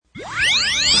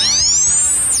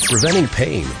preventing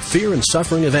pain, fear, and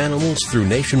suffering of animals through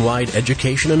nationwide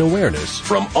education and awareness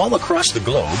from all across the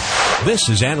globe. This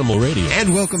is Animal Radio.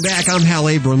 And welcome back. I'm Hal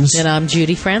Abrams. And I'm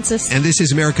Judy Francis. And this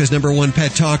is America's #1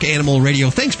 pet talk, Animal Radio.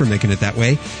 Thanks for making it that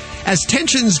way. As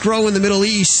tensions grow in the Middle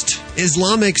East,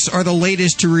 Islamics are the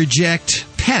latest to reject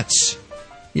pets.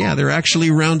 Yeah, they're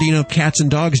actually rounding up cats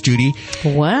and dogs, Judy.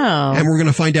 Wow. And we're going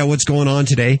to find out what's going on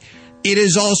today. It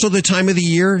is also the time of the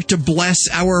year to bless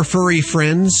our furry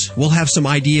friends. We'll have some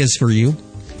ideas for you.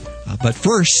 But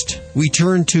first, we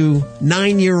turn to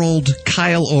 9-year-old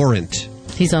Kyle Orent.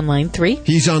 He's on line 3.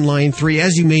 He's on line 3.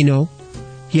 As you may know,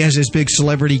 he has this big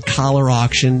celebrity collar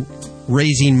auction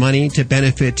raising money to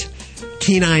benefit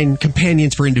Canine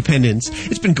Companions for Independence.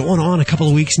 It's been going on a couple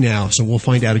of weeks now, so we'll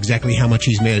find out exactly how much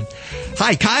he's made.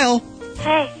 Hi, Kyle.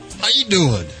 Hey. How you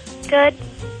doing? Good.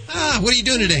 What are you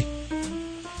doing today?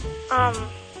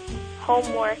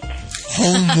 Homework.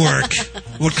 Homework.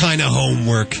 What kind of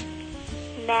homework?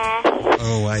 Math.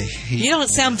 Oh, I hate... You don't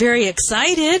sound very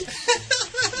excited.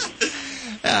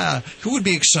 Who would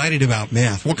be excited about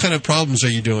math? What kind of problems are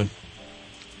you doing?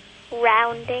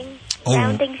 Rounding. Oh.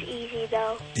 Rounding's easy,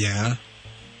 though. Yeah?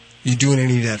 You doing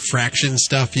any of that fraction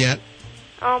stuff yet?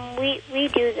 We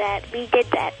do that. We did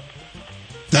that.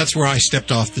 That's where I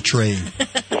stepped off the train.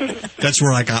 That's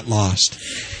where I got lost.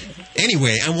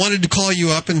 Anyway, I wanted to call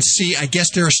you up and see, I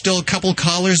guess there are still a couple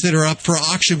callers that are up for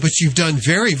auction, but you've done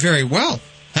very, very well,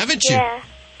 haven't you? Yeah.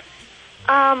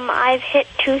 I've hit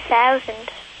 $2,000.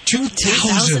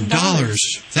 $2,000.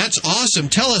 That's awesome.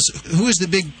 Tell us, who is the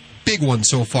big one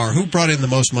so far? Who brought in the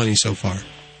most money so far?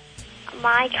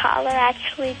 My collar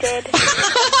actually did.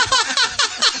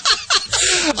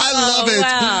 I love it.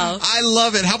 Wow. I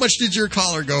love it. How much did your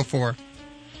collar go for?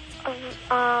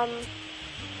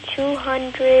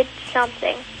 200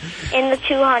 something. In the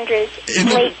 200s.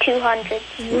 Late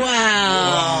 200s.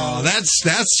 Wow.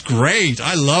 That's great.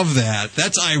 I love that.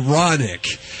 That's ironic.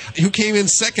 Who came in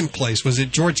second place? Was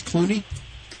it George Clooney?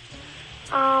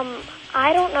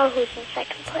 I don't know who's in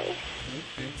second place.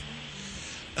 Okay.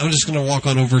 I'm just going to walk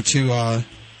on over to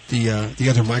the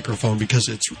other microphone because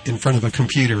it's in front of a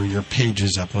computer and your page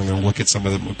is up. I'm going to look at some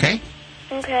of them, okay?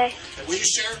 Okay. Will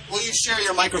you share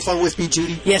your microphone with me,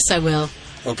 Judy? Yes, I will.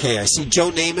 Okay, I see Joe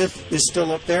Namath is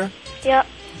still up there. Yep.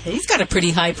 He's got a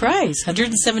pretty high price,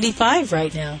 $175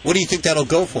 right now. What do you think that'll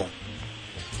go for?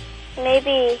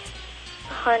 Maybe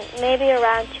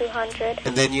around 200.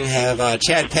 And then you have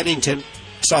Chad Pennington.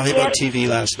 Saw him on TV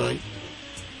last night.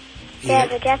 Yeah,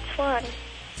 the Jets won.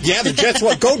 Yeah, the Jets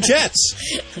won. Go Jets!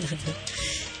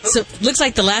 So, looks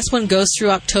like the last one goes through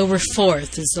October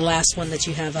 4th is the last one that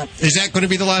you have up there. Is that going to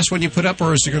be the last one you put up,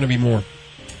 or is there going to be more?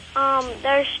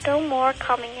 There's still more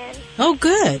coming in. Oh,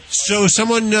 good. So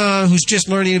someone who's just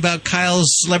learning about Kyle's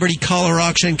celebrity collar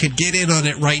auction could get in on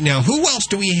it right now. Who else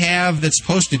do we have that's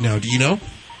posted now? Do you know?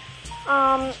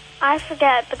 I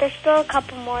forget, but there's still a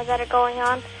couple more that are going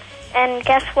on. And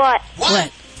guess what?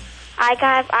 What? I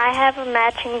have a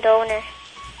matching donor.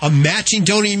 A matching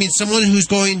donor? You mean someone who's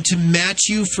going to match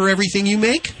you for everything you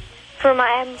make? For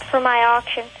my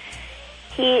auction.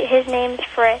 His name's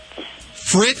Fritz.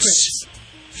 Fritz?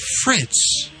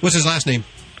 Fritz. What's his last name?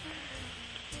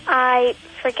 I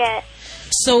forget.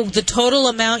 So the total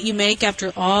amount you make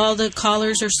after all the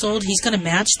collars are sold, he's going to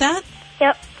match that?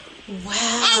 Yep. Wow.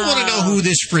 I want to know who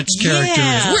this Fritz character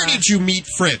is. Where did you meet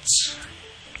Fritz?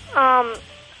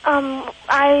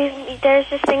 There's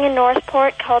this thing in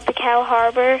Northport called the Cow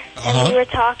Harbor, and we were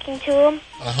talking to him.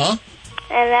 Uh-huh.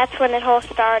 And that's when it all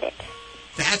started.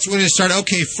 That's when it started.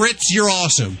 Okay, Fritz, you're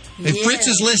awesome. If Fritz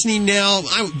is listening now,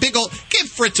 give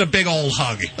Fritz a big old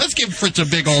hug. Let's give Fritz a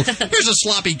big old... Here's a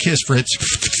sloppy kiss, Fritz.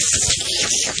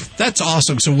 That's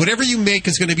awesome. So whatever you make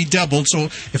is going to be doubled. So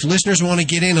if listeners want to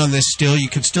get in on this still, you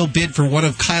can still bid for one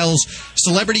of Kyle's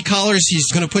celebrity collars.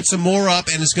 He's going to put some more up,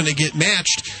 and it's going to get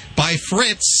matched by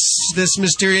Fritz, this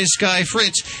mysterious guy,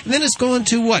 Fritz. And then it's going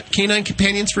to what? Canine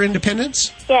Companions for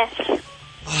Independence? Yes.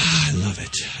 Oh, I love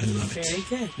it. I love it. Very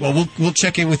good. Well, we'll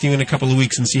check in with you in a couple of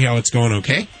weeks and see how it's going,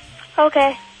 okay?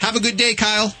 Okay. Have a good day,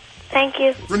 Kyle. Thank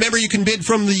you. Remember, you can bid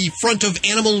from the front of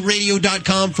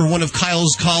animalradio.com for one of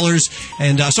Kyle's collars.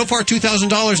 And so far,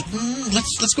 $2,000.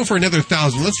 Let's go for another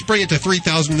 $1,000. Let's bring it to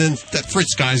 $3,000. Then that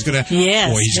Fritz guy is going to... Yes,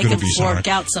 boy, he's going to be sorry. Fork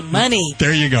out some money.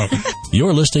 There you go.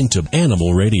 You're listening to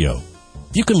Animal Radio.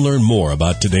 You can learn more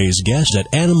about today's guest at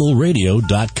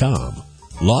animalradio.com.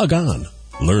 Log on.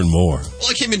 Learn more. Well,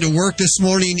 I came into work this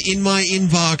morning. In my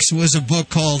inbox was a book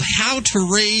called How to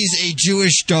Raise a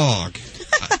Jewish Dog.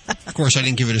 Of course, I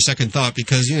didn't give it a second thought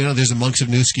because, there's the monks of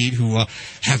Newskeet who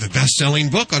have the best-selling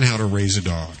book on how to raise a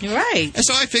dog. Right. And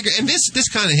so I figured, and this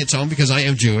kind of hits home because I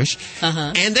am Jewish.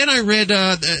 Uh-huh. And then I read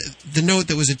the note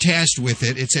that was attached with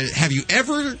it. It said, have you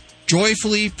ever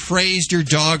joyfully praised your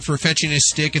dog for fetching a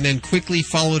stick and then quickly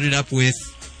followed it up with,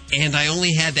 and I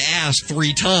only had to ask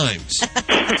 3 times?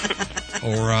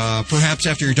 Or perhaps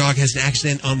after your dog has an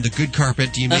accident on the good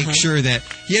carpet, do you make sure that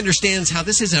he understands how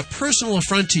this is a personal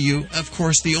affront to you, of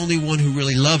course, the only one who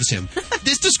really loves him?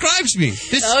 This describes me.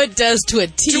 It does to a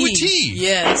T. To a T.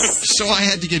 Yes. So I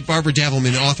had to get Barbara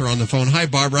Davelman, author, on the phone. Hi,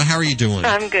 Barbara. How are you doing?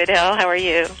 I'm good, Al. How are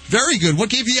you? Very good. What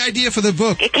gave you the idea for the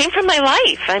book? It came from my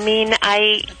life. I mean,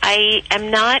 I am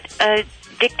not a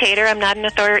dictator. I'm not an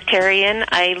authoritarian.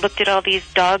 I looked at all these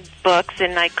dog books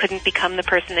and I couldn't become the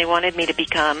person they wanted me to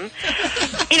become.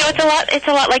 It's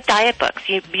a lot like diet books.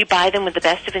 You buy them with the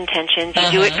best of intentions. You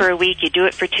do it for a week, you do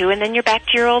it for 2, and then you're back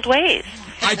to your old ways.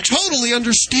 I totally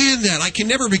understand that. I can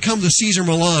never become the Caesar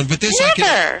Milan, but this never. I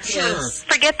can. Sure. Yes.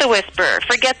 Forget the whisperer.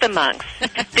 Forget the monks.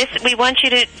 We want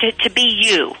you to be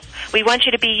you. We want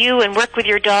you to be you and work with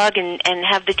your dog and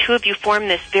have the two of you form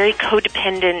this very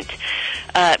codependent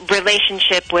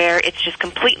relationship where it's just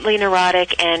completely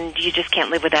neurotic and you just can't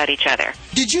live without each other.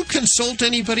 Did you consult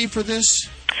anybody for this?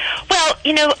 Well,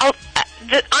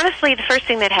 honestly, the first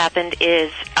thing that happened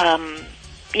is,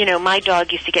 my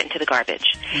dog used to get into the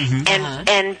garbage. Mm-hmm.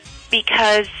 And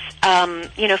because,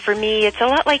 for me, it's a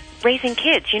lot like raising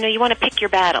kids. You want to pick your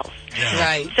battles. Yeah.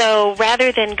 Right. So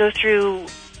rather than go through,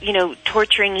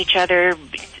 torturing each other,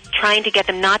 trying to get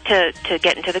them not to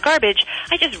get into the garbage,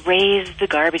 I just raised the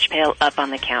garbage pail up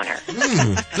on the counter.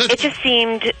 It just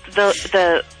seemed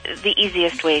the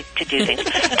easiest way to do things. And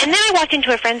then I walked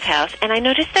into a friend's house and I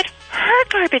noticed that her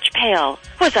garbage pail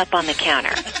was up on the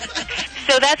counter.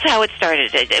 So that's how it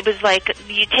started. It was like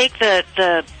you take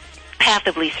the path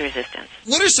of least resistance.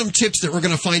 What are some tips that we're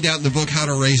going to find out in the book, How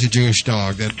to Raise a Jewish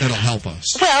Dog, that'll help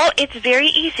us? Well, it's very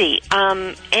easy.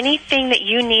 Anything that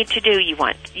you need to do, you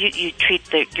treat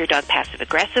your dog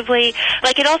passive-aggressively.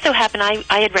 Like it also happened,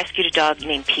 I had rescued a dog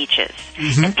named Peaches.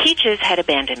 Mm-hmm. And Peaches had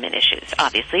abandonment issues,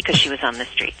 obviously, because she was on the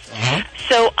streets. Uh-huh.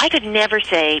 So I could never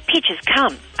say, Peaches,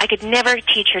 come. I could never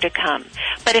teach her to come.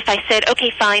 But if I said,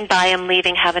 okay, fine, bye, I'm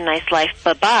leaving, have a nice life,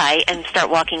 bye-bye, and start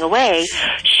walking away,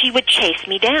 she would chase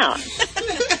me down.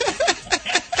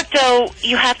 So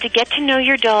you have to get to know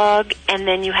your dog, and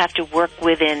then you have to work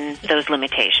within those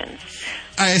limitations.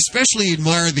 I especially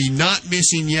admire the not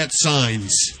missing yet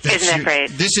signs. Isn't that great?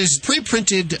 This is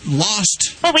pre-printed,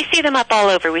 lost. Well, we see them up all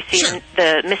over. We see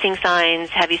the missing signs.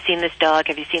 Have you seen this dog?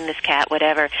 Have you seen this cat?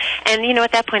 Whatever. And,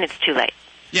 at that point, it's too late.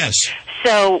 Yes.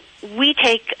 So we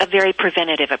take a very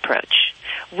preventative approach.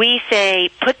 We say,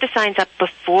 put the signs up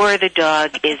before the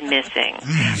dog is missing.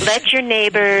 Let your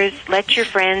neighbors, let your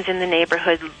friends in the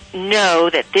neighborhood know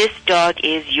that this dog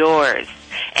is yours.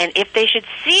 And if they should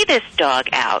see this dog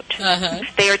out,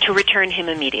 they are to return him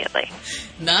immediately.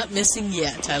 Not missing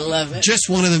yet. I love it. Just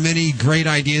one of the many great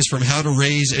ideas from How to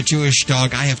Raise a Jewish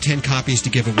Dog. I have 10 copies to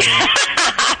give away.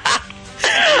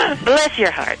 Bless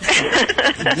your heart.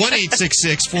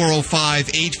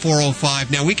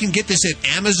 1-866-405-8405. Now, we can get this at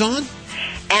Amazon?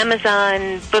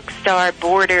 Amazon, Bookstore,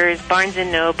 Borders, Barnes &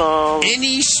 Noble.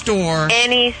 Any store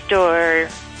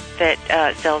that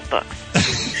sells books.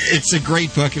 It's a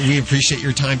great book, and we appreciate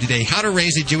your time today. How to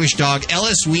Raise a Jewish Dog.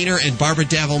 Ellis Weiner and Barbara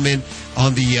Davelman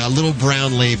on the little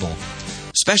brown label.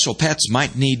 Special pets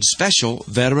might need special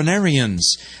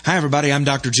veterinarians. Hi, everybody. I'm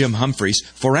Dr. Jim Humphreys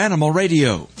for Animal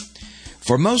Radio.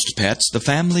 For most pets, the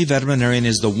family veterinarian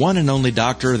is the one and only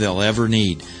doctor they'll ever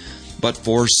need. But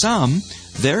for some,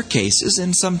 their cases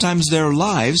and sometimes their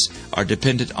lives are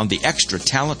dependent on the extra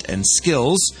talent and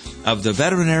skills of the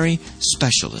veterinary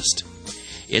specialist.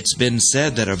 It's been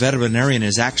said that a veterinarian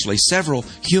is actually several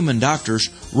human doctors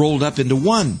rolled up into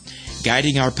one,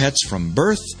 guiding our pets from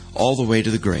birth all the way to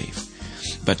the grave.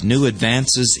 But new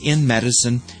advances in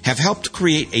medicine have helped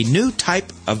create a new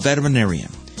type of veterinarian.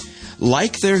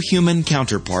 Like their human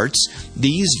counterparts,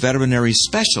 these veterinary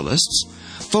specialists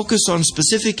focus on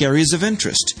specific areas of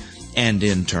interest and,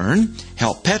 in turn,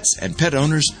 help pets and pet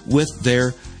owners with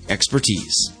their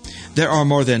expertise. There are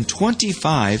more than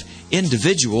 25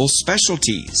 individual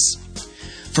specialties.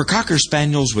 For Cocker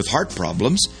Spaniels with heart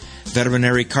problems,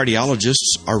 veterinary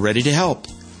cardiologists are ready to help.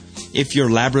 If your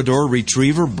Labrador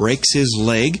Retriever breaks his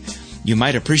leg, you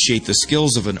might appreciate the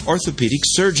skills of an orthopedic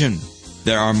surgeon.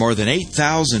 There are more than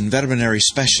 8,000 veterinary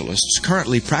specialists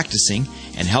currently practicing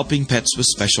and helping pets with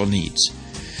special needs.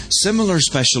 Similar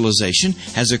specialization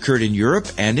has occurred in Europe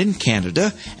and in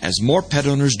Canada as more pet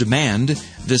owners demand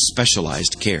this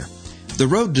specialized care. The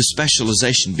road to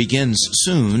specialization begins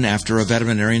soon after a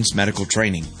veterinarian's medical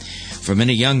training. For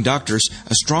many young doctors,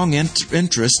 a strong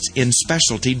interest in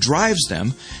specialty drives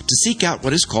them to seek out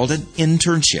what is called an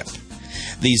internship.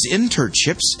 These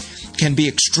internships can be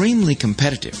extremely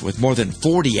competitive, with more than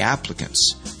 40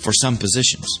 applicants for some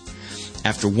positions.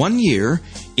 After 1 year,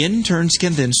 interns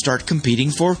can then start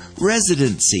competing for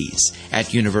residencies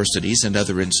at universities and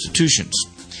other institutions.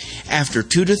 After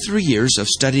 2 to 3 years of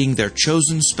studying their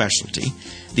chosen specialty,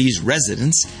 these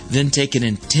residents then take an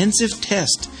intensive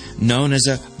test known as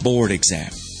a board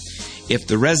exam. If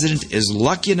the resident is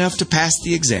lucky enough to pass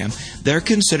the exam, they're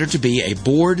considered to be a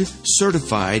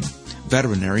board-certified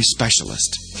veterinary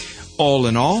specialist. All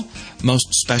in all,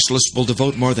 most specialists will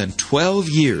devote more than 12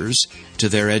 years to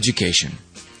their education.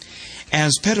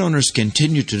 As pet owners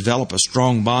continue to develop a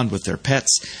strong bond with their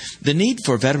pets, the need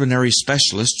for veterinary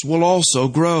specialists will also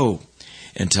grow.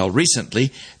 Until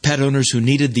recently, pet owners who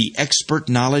needed the expert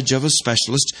knowledge of a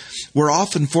specialist were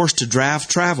often forced to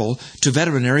travel to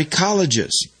veterinary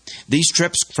colleges. These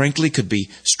trips, frankly, could be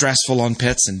stressful on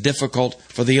pets and difficult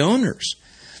for the owners.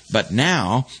 But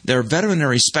now, there are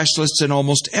veterinary specialists in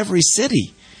almost every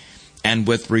city. And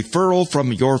with referral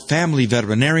from your family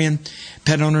veterinarian,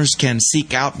 pet owners can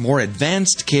seek out more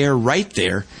advanced care right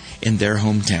there in their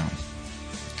hometown.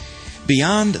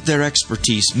 Beyond their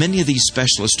expertise, many of these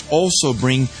specialists also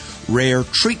bring rare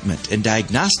treatment and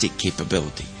diagnostic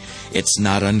capability. It's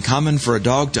not uncommon for a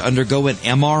dog to undergo an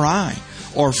MRI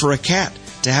or for a cat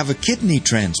to have a kidney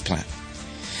transplant.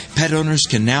 Pet owners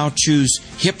can now choose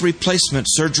hip replacement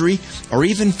surgery or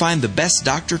even find the best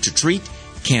doctor to treat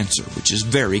cancer, which is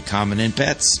very common in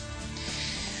pets.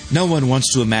 No one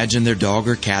wants to imagine their dog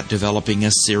or cat developing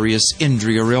a serious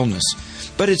injury or illness,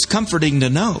 but it's comforting to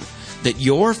know that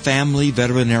your family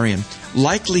veterinarian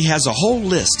likely has a whole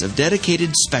list of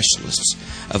dedicated specialists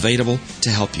available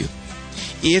to help you.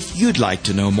 If you'd like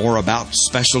to know more about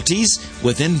specialties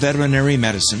within veterinary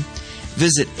medicine,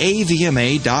 visit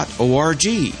avma.org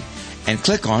and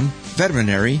click on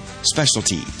Veterinary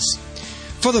Specialties.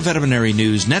 For the Veterinary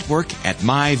News Network at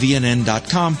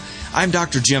myvnn.com, I'm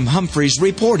Dr. Jim Humphreys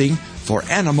reporting for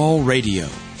Animal Radio.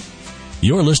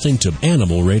 You're listening to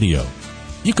Animal Radio.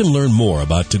 You can learn more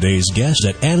about today's guest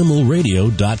at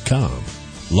animalradio.com.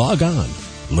 Log on.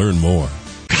 Learn more.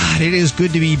 God, it is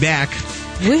good to be back.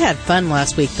 We had fun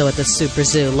last week, though, at the Super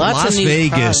Zoo. Lots Las of new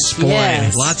Vegas, products. boy.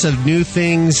 Yes. Lots of new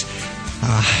things.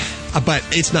 But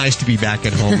it's nice to be back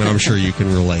at home, and I'm sure you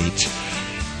can relate.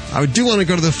 I do want to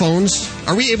go to the phones.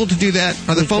 Are we able to do that?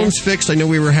 Are the phones fixed? I know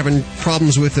we were having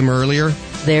problems with them earlier.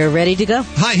 They're ready to go.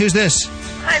 Hi, who's this?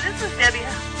 Hi, this is Debbie.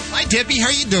 Hi, Debbie. How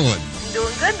you doing?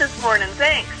 Doing good this morning,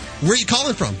 thanks. Where are you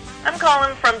calling from? I'm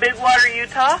calling from Bigwater,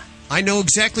 Utah. I know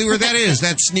exactly where that is.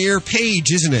 That's near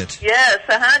Page, isn't it? Yes,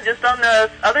 just on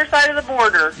the other side of the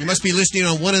border. You must be listening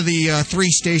on one of the 3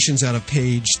 stations out of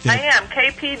Page. I am,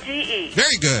 KPGE.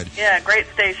 Very good. Yeah, great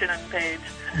station in Page.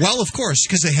 Well, of course,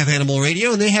 because they have Animal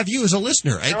Radio and they have you as a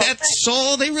listener. That's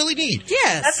all they really need.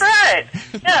 Yes. That's right.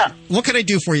 Yeah. What can I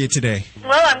do for you today?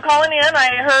 Well, I'm calling in. I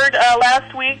heard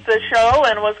last week the show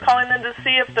and was calling in to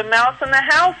see if the Mouse in the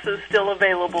House is still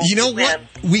available. You know what?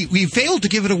 We failed to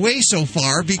give it away so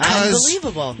far because...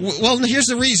 Unbelievable. Well, here's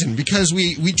the reason. Because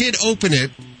we did open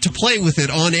it to play with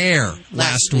it on air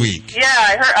last week. Yeah,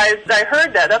 I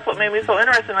heard that. That's what made me so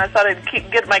interested. I thought I'd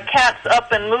get my cats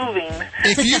up and moving.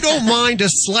 If you don't mind a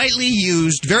slightly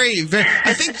used, very,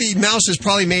 I think the Mouse has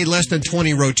probably made less than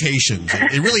 20 rotations.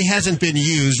 It really hasn't been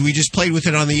used. We just played with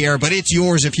it on the air, but it's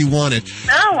yours if you want it.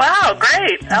 Oh, wow,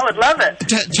 great. I would love it.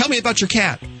 Tell me about your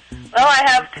cat. Well, I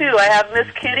have 2. I have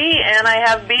Miss Kitty and I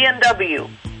have B&W.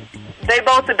 They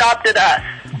both adopted us.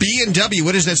 B&W,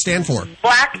 what does that stand for?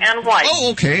 Black and white.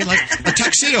 Oh, okay, like a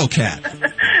tuxedo cat.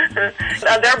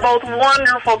 They're both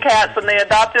wonderful cats, and they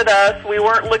adopted us. We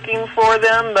weren't looking for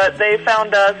them, but they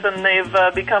found us, and they've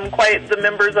become quite the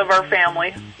members of our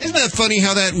family. Isn't that funny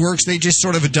how that works? They just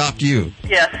sort of adopt you.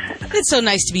 Yes. It's so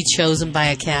nice to be chosen by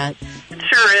a cat. It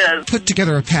sure is. Put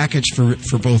together a package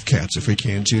for both cats if we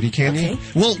can, Judy, can you?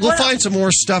 We'll find some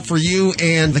more stuff for you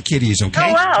and the kitties,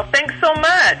 okay? Oh, wow. Thanks so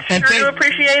much. And sure do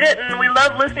appreciate it, and we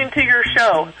love listening to your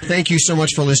show. Thank you so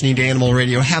much for listening to Animal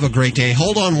Radio. Have a great day.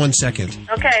 Hold on one second.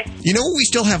 Okay. You know what we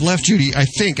still have left, Judy, I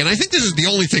think, and I think this is the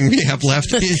only thing we have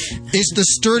left, is the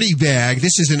Sturdy Bag.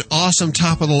 This is an awesome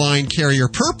top-of-the-line carrier,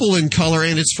 purple in color,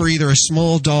 and it's for either a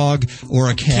small dog or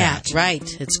a cat. Right.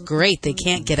 It's great. They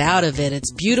can't get out of it.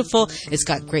 It's beautiful. It's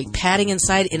got great padding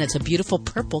inside, and it's a beautiful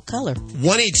purple color.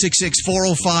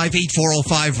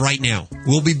 1-866-405-8405 right now.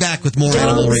 We'll be back with more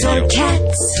Animal Dogs Radio. or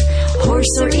cats,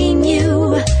 horse or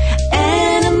emu,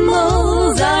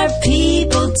 animals are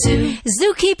people too.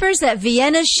 Zookeepers at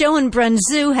Vienna's Schönbrunn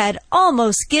Zoo had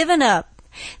almost given up.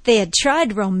 They had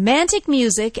tried romantic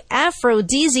music,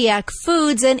 aphrodisiac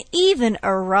foods, and even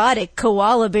erotic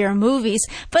koala bear movies,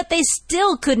 but they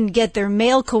still couldn't get their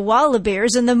male koala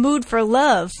bears in the mood for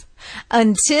love.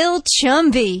 Until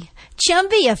Chumby.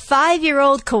 Chumby, a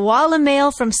 5-year-old koala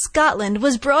male from Scotland,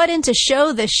 was brought in to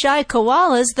show the shy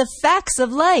koalas the facts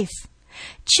of life.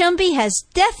 Chumby has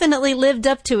definitely lived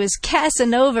up to his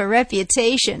Casanova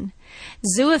reputation.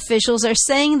 Zoo officials are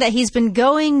saying that he's been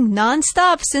going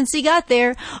non-stop since he got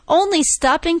there, only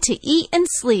stopping to eat and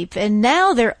sleep, and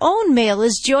now their own male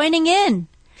is joining in.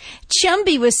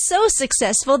 Chumby was so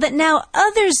successful that now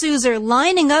other zoos are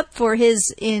lining up for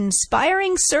his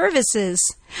inspiring services.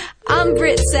 I'm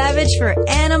Britt Savage for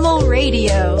Animal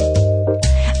Radio.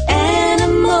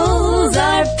 Animals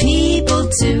are people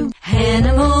too.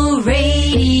 Animal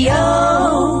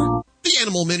Radio. The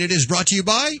Animal Minute is brought to you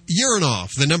by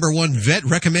Urinoff, the #1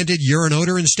 vet-recommended urine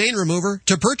odor and stain remover.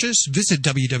 To purchase, visit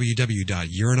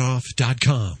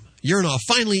www.urinoff.com. Urinoff,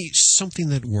 finally something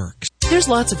that works. There's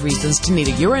lots of reasons to need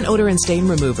a urine odor and stain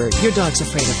remover. Your dog's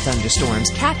afraid of thunderstorms.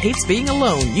 Cat hates being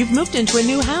alone. You've moved into a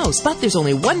new house. But there's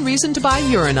only one reason to buy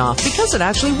Urinoff, because it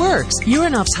actually works.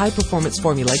 Urinoff's high-performance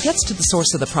formula gets to the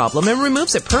source of the problem and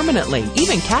removes it permanently,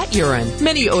 even cat urine.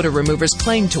 Many odor removers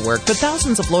claim to work, but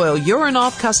thousands of loyal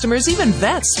Urinoff customers, even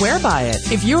vets, swear by it.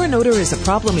 If urine odor is a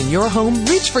problem in your home,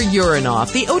 reach for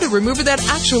Urinoff, the odor remover that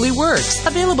actually works.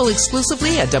 Available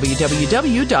exclusively at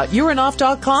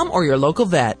www.urinoff.com or your local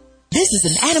vet. This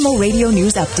is an Animal Radio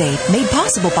News Update made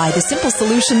possible by the Simple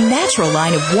Solution Natural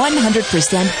line of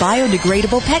 100%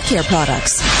 biodegradable pet care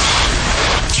products.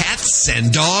 Cats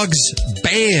and dogs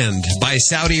banned by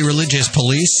Saudi religious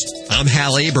police. I'm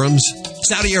Hal Abrams.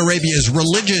 Saudi Arabia's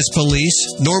religious police,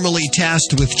 normally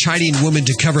tasked with chiding women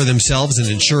to cover themselves and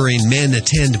ensuring men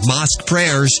attend mosque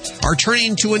prayers, are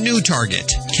turning to a new target: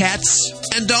 cats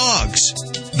and dogs.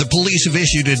 The police have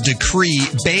issued a decree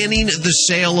banning the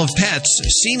sale of pets,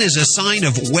 seen as a sign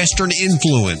of Western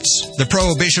influence. The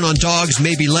prohibition on dogs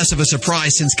may be less of a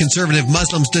surprise since conservative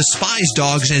Muslims despise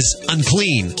dogs as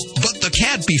unclean. But the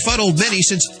cat befuddled many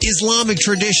since Islamic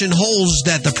tradition holds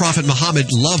that the Prophet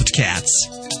Muhammad loved cats.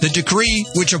 The decree,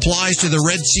 which applies to the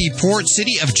Red Sea port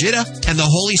city of Jeddah and the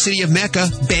holy city of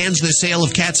Mecca, bans the sale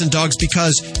of cats and dogs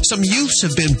because some youths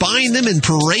have been buying them and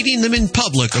parading them in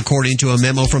public, according to a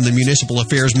memo from the Municipal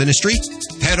Affairs Ministry.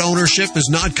 Pet ownership is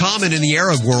not common in the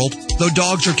Arab world, though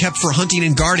dogs are kept for hunting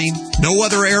and guarding. No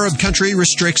other Arab country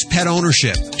restricts pet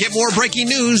ownership. Get more breaking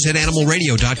news at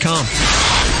animalradio.com.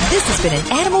 This has been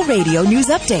an Animal Radio News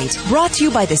Update brought to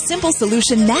you by the Simple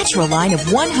Solution Natural line of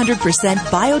 100%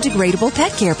 biodegradable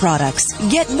pet care products.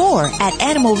 Get more at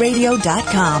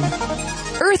animalradio.com.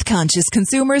 Earth-conscious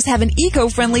consumers have an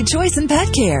eco-friendly choice in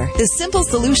pet care. The Simple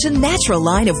Solution Natural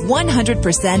line of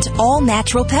 100%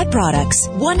 all-natural pet products.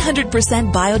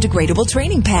 100% biodegradable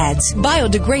training pads.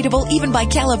 Biodegradable even by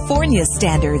California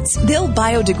standards. They'll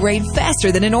biodegrade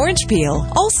faster than an orange peel.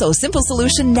 Also, Simple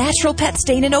Solution Natural Pet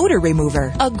Stain and Odor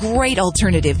Remover. A great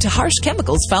alternative to harsh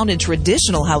chemicals found in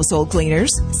traditional household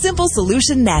cleaners. Simple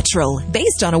Solution Natural,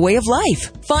 based on a way of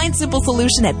life. Find Simple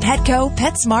Solution at Petco,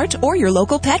 PetSmart, or your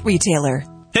local pet retailer.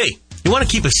 Hey, you want to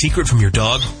keep a secret from your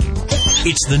dog?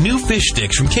 It's the new fish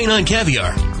sticks from Canine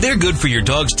Caviar. They're good for your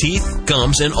dog's teeth,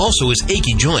 gums, and also his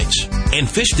achy joints. And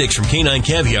fish sticks from Canine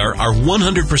Caviar are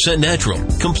 100% natural,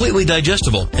 completely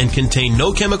digestible, and contain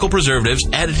no chemical preservatives,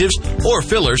 additives, or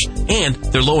fillers, and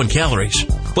they're low in calories.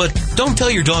 But don't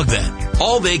tell your dog that.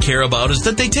 All they care about is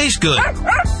that they taste good.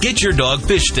 Get your dog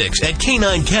fish sticks at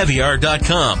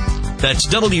caninecaviar.com. That's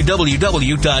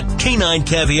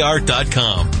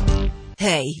www.caninecaviar.com.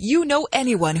 Hey, you know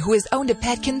anyone who has owned a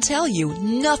pet can tell you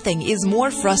nothing is more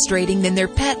frustrating than their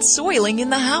pet soiling in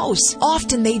the house.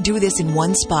 Often they do this in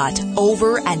one spot,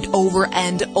 over and over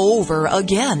and over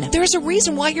again. There's a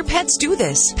reason why your pets do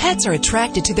this. Pets are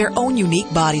attracted to their own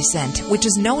unique body scent, which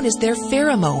is known as their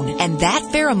pheromone, and that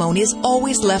pheromone is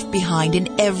always left behind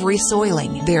in every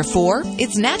soiling. Therefore,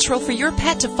 it's natural for your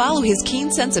pet to follow his keen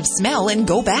sense of smell and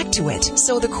go back to it.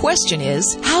 So the question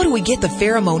is, how do we get the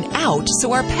pheromone out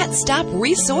so our pets stop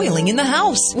resoiling in the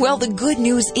house? Well, the good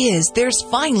news is there's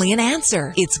finally an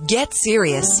answer. It's Get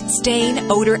Serious Stain,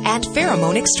 Odor, and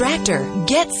Pheromone Extractor.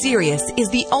 Get Serious is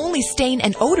the only stain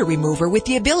and odor remover with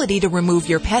the ability to remove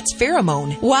your pet's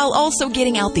pheromone while also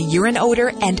getting out the urine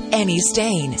odor and any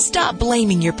stain. Stop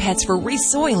blaming your pets for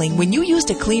resoiling when you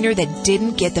used a cleaner that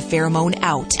didn't get the pheromone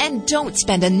out. And don't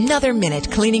spend another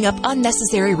minute cleaning up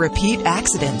unnecessary repeat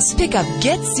accidents. Pick up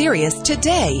Get Serious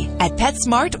today at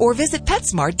PetSmart or visit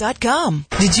PetSmart.com. come.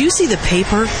 Did you see the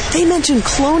paper? They mentioned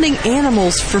cloning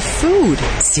animals for food.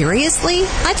 Seriously?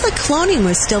 I thought cloning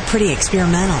was still pretty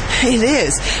experimental. It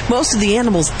is. Most of the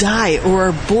animals die or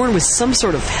are born with some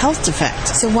sort of health defect.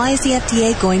 So why is the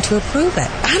FDA going to approve it?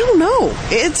 I don't know.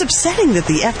 It's upsetting that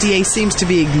the FDA seems to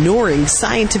be ignoring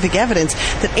scientific evidence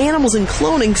that animals in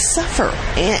cloning suffer.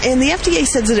 And the FDA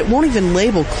says that it won't even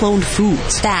label cloned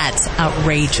foods. That's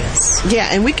outrageous. Yeah,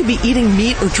 and we could be eating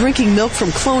meat or drinking milk from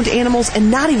cloned animals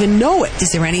and not even know it.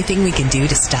 Is there anything we can do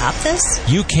to stop this?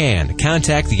 You can.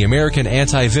 Contact the American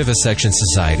Anti-Vivisection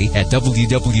Society at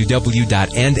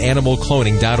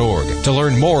www.endanimalcloning.org to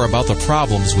learn more about the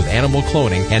problems with animal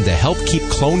cloning and to help keep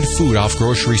cloned food off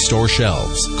grocery store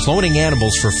shelves. Cloning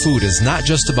animals for food is not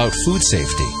just about food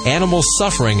safety. Animal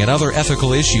suffering and other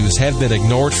ethical issues have been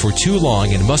ignored for too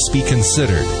long and must be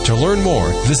considered. To learn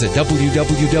more, visit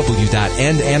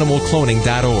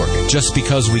www.endanimalcloning.org. Just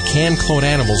because we can clone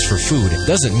animals for food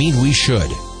doesn't mean we should.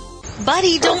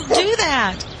 Buddy, don't do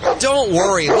that. Don't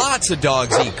worry, lots of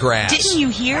dogs eat grass. Didn't you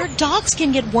hear? Dogs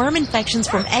can get worm infections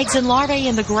from eggs and larvae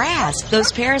in the grass.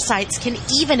 Those parasites can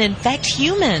even infect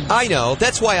humans. I know.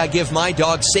 That's why I give my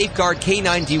dog Safeguard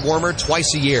K9 Dewormer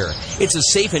twice a year. It's a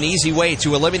safe and easy way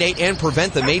to eliminate and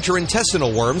prevent the major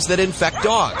intestinal worms that infect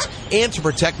dogs and to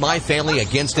protect my family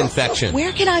against infection.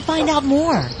 Where can I find out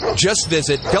more? Just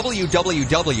visit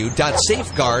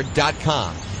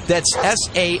www.safeguard.com. That's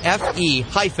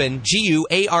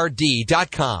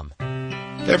SAFE-GUARD.com.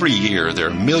 Every year, there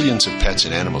are millions of pets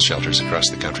in animal shelters across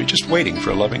the country just waiting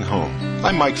for a loving home.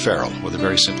 I'm Mike Farrell with a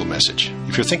very simple message.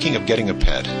 If you're thinking of getting a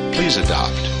pet, please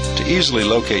adopt. To easily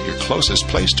locate your closest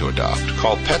place to adopt,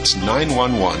 call Pets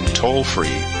 911 toll-free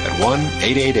at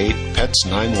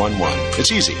 1-888-PETS-911.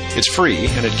 It's easy, it's free,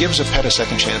 and it gives a pet a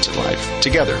second chance at life.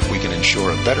 Together, we can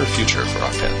ensure a better future for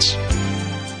our pets.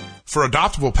 For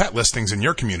adoptable pet listings in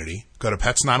your community, go to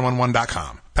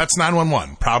pets911.com. Pets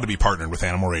 911, proud to be partnered with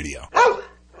Animal Radio.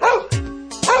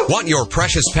 Want your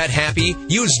precious pet happy?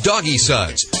 Use Doggy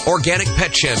Suds, organic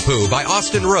pet shampoo by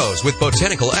Austin Rose with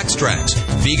botanical extracts.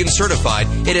 Vegan certified,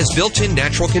 it has built-in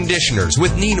natural conditioners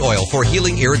with neem oil for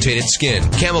healing irritated skin.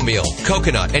 Chamomile,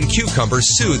 coconut, and cucumbers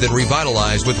soothe and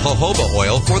revitalize with jojoba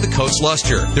oil for the coat's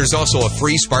luster. There's also a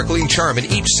free sparkling charm in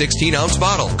each 16-ounce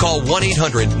bottle. Call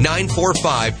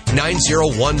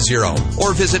 1-800-945-9010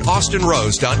 or visit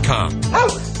austinrose.com.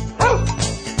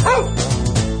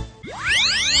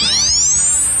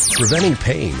 Preventing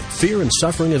pain, fear, and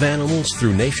suffering of animals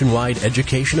through nationwide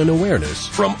education and awareness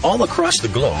from all across the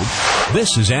globe.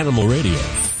 This is Animal Radio.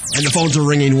 And the phones are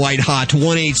ringing white hot.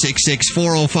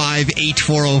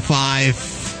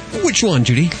 1-866-405-8405. Which one,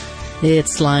 Judy?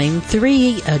 It's line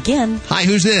 3 again. Hi,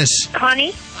 who's this?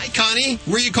 Connie. Hi, Connie.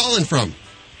 Where are you calling from?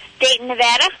 Dayton,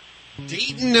 Nevada.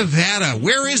 Dayton, Nevada.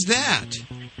 Where is that?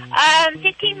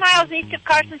 15 miles east of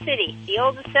Carson City, the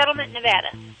oldest settlement in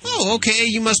Nevada. Oh, okay.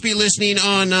 You must be listening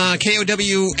on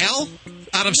KOWL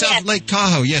out of South Lake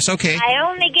Tahoe. Yes, okay. I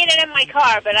only get it in my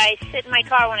car, but I sit in my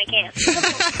car when I can.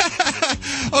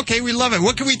 Okay, we love it.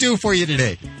 What can we do for you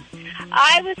today?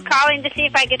 I was calling to see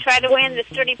if I could try to win the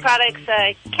Sturdy Products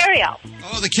carryall.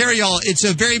 Oh, the carryall. It's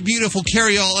a very beautiful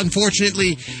carryall.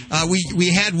 Unfortunately,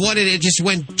 we had one and it just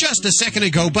went just a second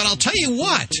ago. But I'll tell you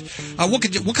what. What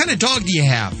kind of dog do you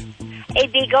have? A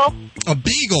beagle. A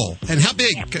beagle. And how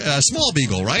big? Small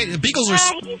beagle, right? Beagles are...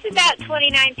 He's about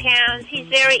 29 pounds. He's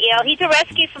very ill. He's a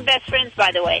rescue from Best Friends, by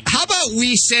the way. How about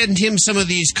we send him some of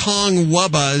these Kong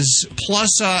Wubbas?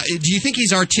 Plus, do you think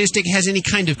he's artistic, has any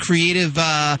kind of creative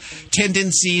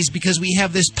tendencies? Because we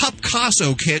have this Pup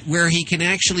Casso kit where he can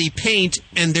actually paint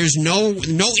and there's no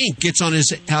ink gets on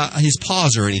his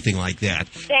paws or anything like that.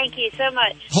 Thank you so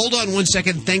much. Hold on one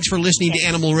second. Thanks for listening to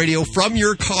Animal Radio from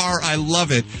your car. I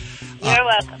love it. You're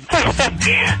welcome.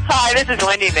 Hi, this is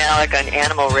Wendy Malick on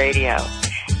Animal Radio.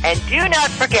 And do not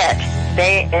forget,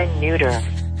 spay and neuter.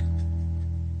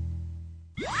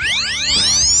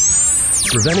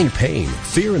 Preventing pain,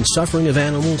 fear, and suffering of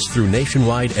animals through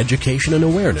nationwide education and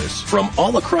awareness from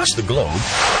all across the globe.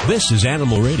 This is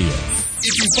Animal Radio. If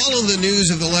you follow the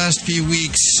news of the last few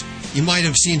weeks, you might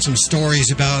have seen some stories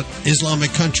about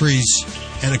Islamic countries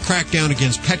and a crackdown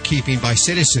against pet keeping by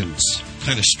citizens.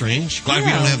 Kind of strange. Glad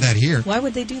we don't have that here. Why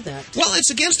would they do that? Well,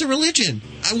 it's against the religion.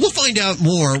 We'll find out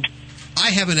more. I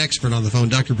have an expert on the phone,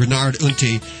 Dr. Bernard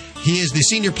Unti. He is the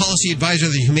Senior Policy Advisor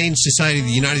of the Humane Society of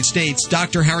the United States.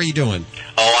 Doctor, how are you doing?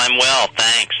 Oh, I'm well,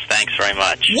 thanks. Thanks very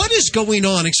much. What is going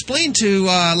on? Explain to,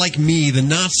 like me, the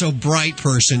not-so-bright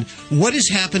person, what is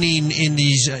happening in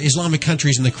these Islamic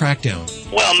countries in the crackdown?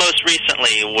 Well, most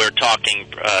recently, we're talking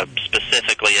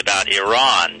specifically about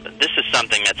Iran. This is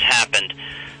something that's happened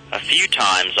a few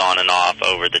times on and off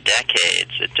over the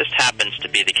decades. It just happens to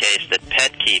be the case that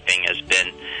pet keeping has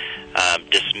been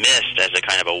dismissed as a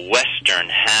kind of a Western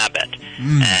habit.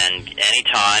 And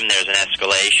anytime there's an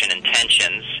escalation in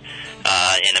tensions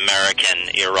in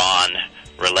American-Iran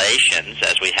relations,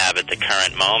 as we have at the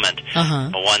current moment,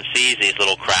 one sees these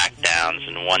little crackdowns,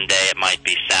 and one day it might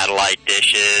be satellite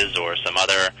dishes or some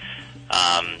other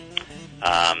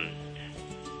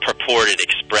purported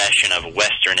expression of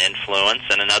Western influence,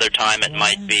 and another time it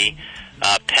might be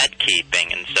pet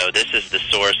keeping. And so this is the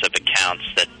source of accounts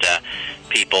that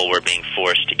people were being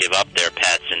forced to give up their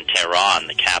pets in Tehran,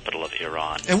 the capital of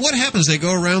Iran. And what happens? They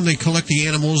go around, they collect the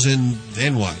animals, and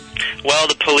then what? Well,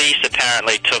 the police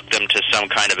apparently took them to some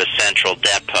kind of a central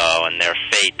depot, and their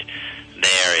fate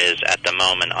there is at the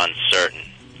moment uncertain.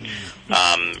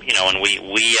 And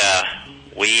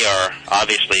we are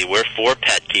obviously, we're for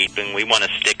pet keeping. We want to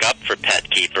stick up for pet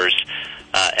keepers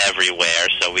everywhere,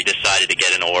 so we decided to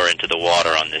get an oar into the water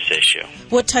on this issue.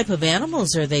 What type of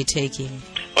animals are they taking?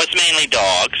 Well, it's mainly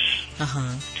dogs.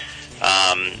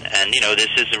 And, this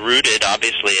is rooted,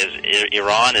 obviously, as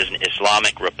Iran is an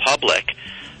Islamic republic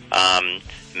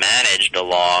managed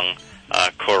along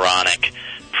Quranic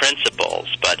principles.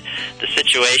 But the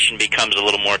situation becomes a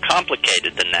little more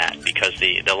complicated than that, because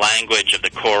the language of the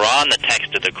Quran, the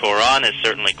text of the Quran, is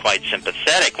certainly quite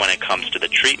sympathetic when it comes to the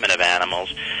treatment of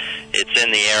animals. It's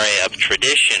in the area of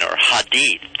tradition or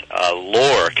hadith,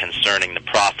 lore concerning the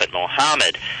Prophet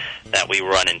Muhammad, that we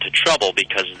run into trouble,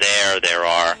 because there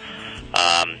are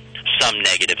some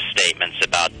negative statements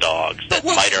about dogs that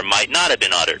might or might not have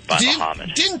been uttered by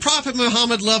Muhammad. Didn't Prophet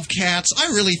Muhammad love cats? I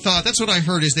really thought, that's what I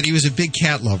heard, is that he was a big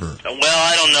cat lover. Well,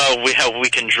 I don't know we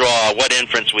can draw what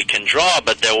inference we can draw,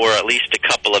 but there were at least a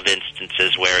couple of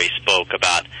instances where he spoke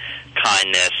about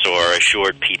kindness or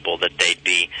assured people that they'd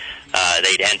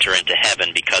enter into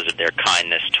heaven because of their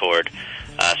kindness toward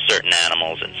certain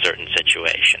animals in certain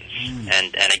situations.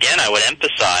 And again, I would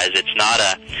emphasize, it's not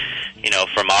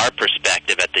from our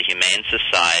perspective at the Humane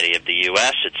Society of the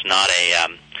U.S., it's not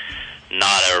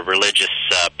a religious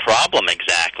problem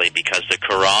exactly, because the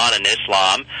Quran and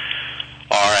Islam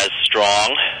are as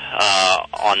strong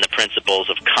on the principles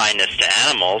of kindness to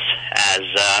animals as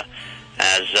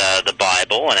the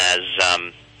Bible and as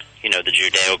the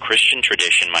Judeo-Christian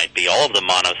tradition might be. All of the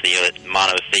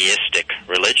monotheistic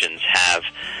religions have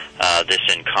this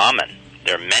in common.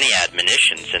 There are many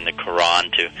admonitions in the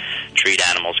Quran to treat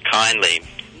animals kindly.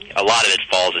 A lot of it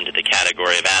falls into the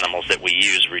category of animals that we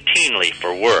use routinely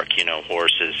for work,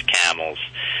 horses, camels,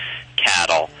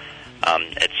 cattle,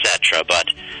 etc.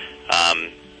 But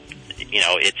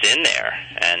it's in there.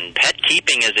 And pet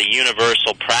keeping is a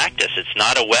universal practice. It's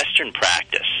not a Western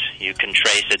practice. You can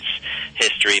trace its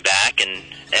history back in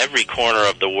every corner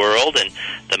of the world, and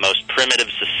the most primitive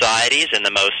societies and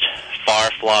the most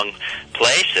far-flung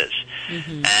places.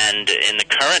 And in the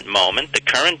current moment, the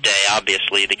current day,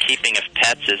 obviously, the keeping of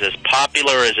pets is as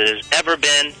popular as it has ever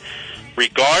been,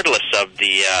 regardless of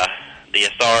the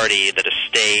authority that a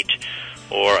state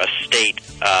or a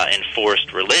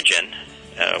state-enforced religion,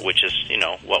 which is,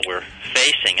 what we're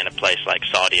facing in a place like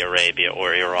Saudi Arabia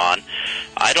or Iran.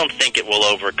 I don't think it will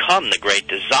overcome the great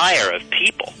desire of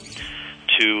people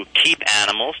to keep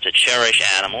animals, to cherish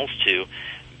animals, to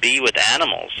be with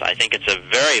animals. I think it's a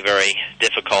very, very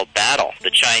difficult battle. The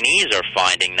Chinese are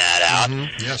finding that out.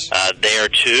 Yes. There,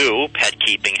 too, pet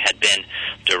keeping had been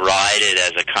derided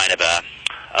as a kind of a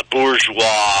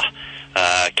bourgeois,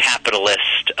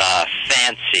 capitalist,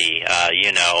 fancy,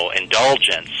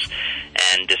 indulgence,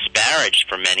 and disparaged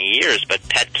for many years. But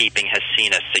pet keeping has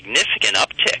seen a significant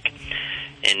uptick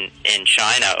in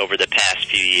China over the past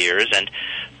few years, and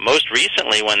most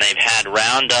recently when they've had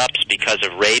roundups because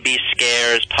of rabies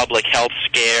scares, public health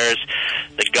scares,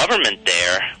 the government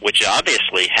there, which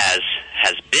obviously has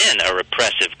been a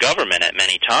repressive government at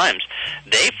many times,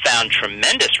 they've found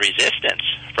tremendous resistance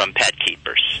from pet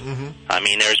keepers. I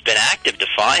mean, there's been active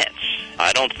defiance.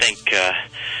 I don't think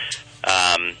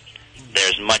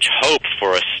there's much hope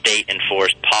for a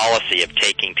state-enforced policy of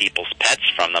taking people's pets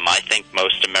from them. I think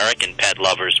most American pet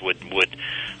lovers would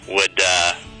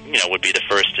be the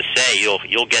first to say,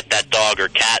 you'll get that dog or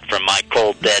cat from my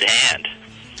cold, dead hand.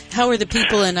 How are the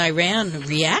people in Iran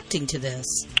reacting to this?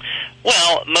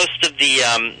 Well, most of the,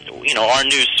 our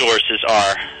news sources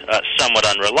are somewhat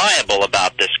unreliable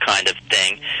about this kind of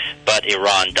thing, but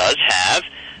Iran does have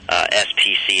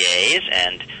SPCAs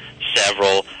and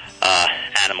several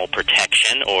animal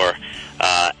protection or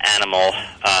animal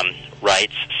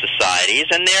rights societies,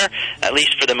 and they're, at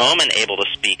least for the moment, able to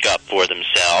speak up for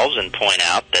themselves and point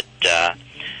out that,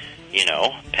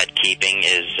 pet keeping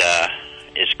is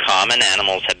is common.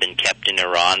 Animals have been kept in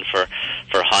Iran for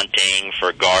hunting,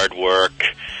 for guard work,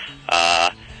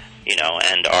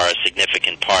 and are a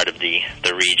significant part of the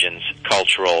region's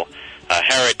cultural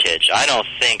heritage. I don't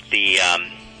think the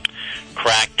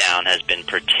crackdown has been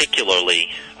particularly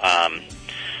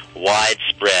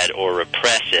widespread or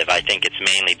repressive. I think it's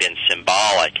mainly been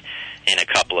symbolic in a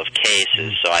couple of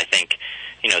cases. So I think,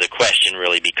 the question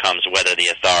really becomes whether the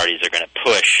authorities are going to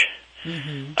push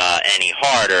any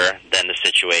harder, then the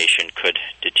situation could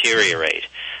deteriorate.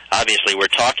 Obviously, we're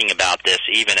talking about this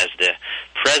even as the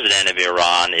president of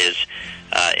Iran is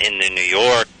in New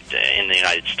York, in the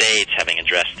United States, having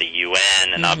addressed the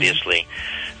UN, and obviously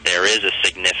there is a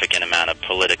significant amount of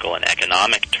political and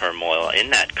economic turmoil in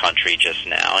that country just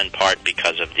now, in part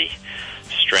because of the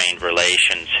strained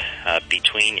relations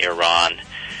between Iran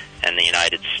and the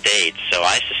United States. So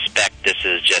I suspect this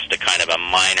is just a kind of a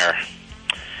minor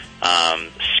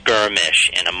skirmish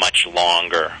in a much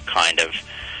longer kind of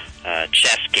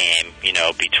chess game,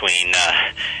 between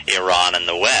Iran and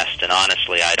the West. And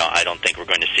honestly, I don't think we're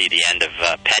going to see the end of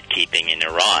pet keeping in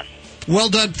Iran. Well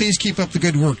done. Please keep up the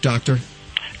good work, Doctor.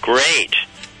 Great.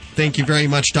 Thank you very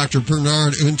much, Dr.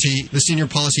 Bernard Unti, the Senior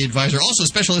Policy Advisor, also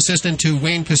Special Assistant to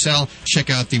Wayne Purcell. Check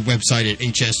out the website at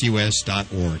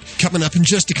hsus.org. Coming up in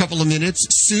just a couple of minutes,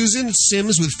 Susan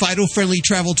Sims with Fido Friendly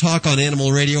Travel Talk on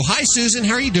Animal Radio. Hi, Susan.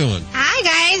 How are you doing? Hi,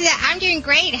 guys. I'm doing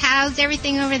great. How's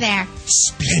everything over there?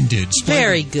 Splendid.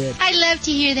 Very good. I love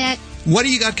to hear that. What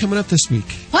do you got coming up this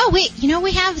week? Well, we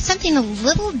have something a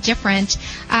little different.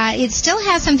 It still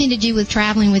has something to do with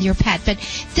traveling with your pet, but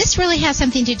this really has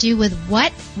something to do with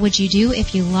what would you do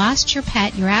if you lost your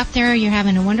pet. You're out there, you're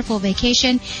having a wonderful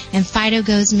vacation, and Fido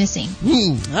goes missing.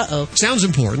 Ooh. Uh-oh. Sounds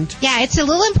important. Yeah, it's a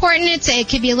little important. It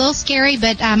could be a little scary,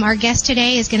 but our guest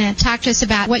today is going to talk to us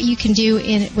about what you can do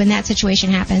when that situation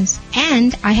happens.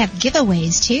 And I have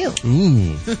giveaways, too.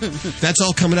 Ooh. That's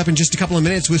all coming up in just a couple of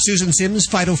minutes with Susan Sims,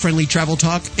 Fido Friendly Travel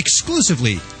Talk,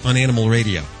 exclusively on Animal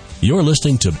Radio. You're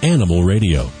listening to Animal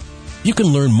Radio. You can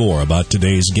learn more about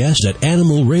today's guest at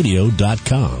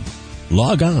animalradio.com.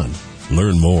 Log on.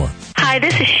 Learn more. Hi,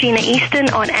 this is Sheena Easton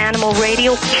on Animal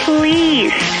Radio.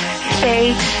 Please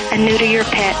spay and neuter your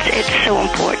pets. It's so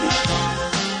important.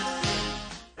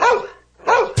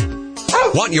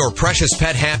 Want your precious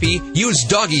pet happy? Use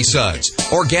Doggy Suds,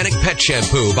 organic pet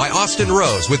shampoo by Austin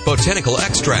Rose with botanical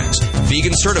extracts.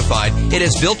 Vegan certified, it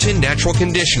has built-in natural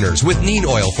conditioners with neem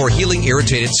oil for healing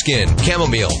irritated skin.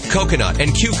 Chamomile, coconut,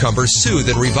 and cucumber soothe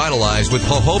and revitalize with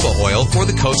jojoba oil for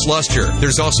the coat's luster.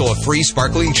 There's also a free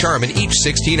sparkling charm in each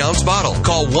 16-ounce bottle.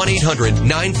 Call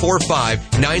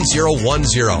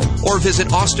 1-800-945-9010 or visit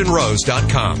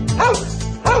austinrose.com.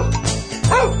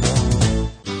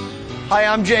 Hi,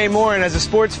 I'm Jay Moore, and as a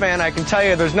sports fan, I can tell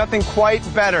you there's nothing quite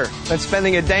better than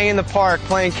spending a day in the park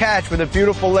playing catch with a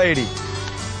beautiful lady.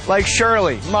 Like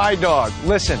Shirley, my dog.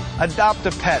 Listen, adopt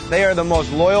a pet. They are the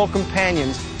most loyal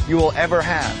companions you will ever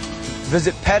have.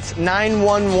 Visit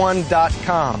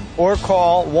pets911.com or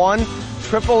call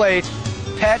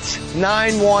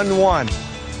 1-888-PETS911.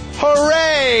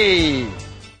 Hooray!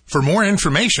 For more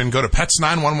information, go to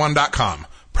pets911.com.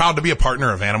 Proud to be a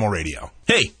partner of Animal Radio.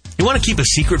 Hey, you want to keep a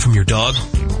secret from your dog?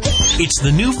 It's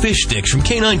the new fish sticks from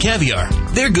Canine Caviar.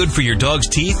 They're good for your dog's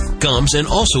teeth, gums, and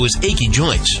also his achy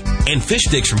joints. And fish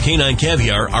sticks from Canine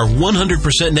Caviar are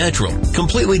 100% natural,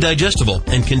 completely digestible,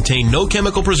 and contain no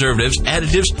chemical preservatives,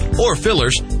 additives, or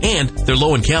fillers, and they're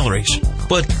low in calories.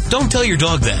 But don't tell your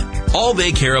dog that. All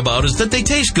they care about is that they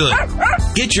taste good.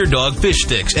 Get your dog fish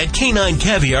sticks at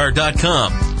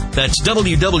caninecaviar.com. That's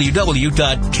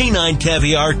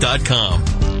www.caninecaviar.com.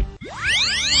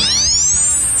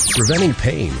 Preventing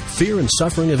pain, fear, and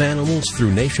suffering of animals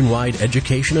through nationwide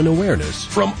education and awareness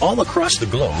from all across the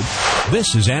globe.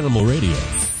 This is Animal Radio.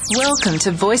 Welcome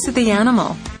to Voice of the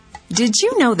Animal. Did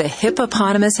you know the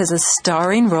hippopotamus has a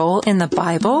starring role in the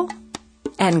Bible?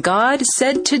 And God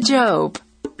said to Job,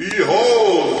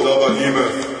 "Behold the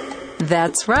behemoth."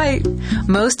 That's right.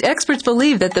 Most experts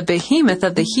believe that the behemoth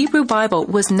of the Hebrew Bible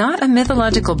was not a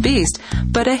mythological beast,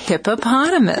 but a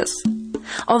hippopotamus.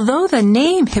 Although the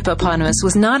name hippopotamus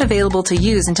was not available to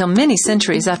use until many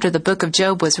centuries after the book of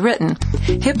Job was written,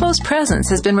 Hippo's presence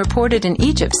has been reported in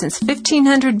Egypt since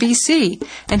 1500 BC,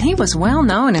 and he was well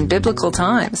known in biblical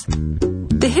times.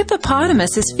 The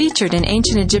hippopotamus is featured in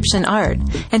ancient Egyptian art,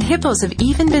 and hippos have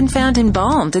even been found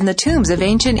embalmed in the tombs of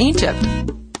ancient Egypt.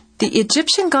 The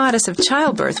Egyptian goddess of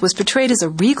childbirth was portrayed as a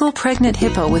regal pregnant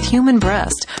hippo with human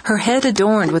breast, her head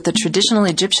adorned with the traditional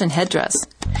Egyptian headdress.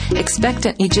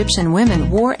 Expectant Egyptian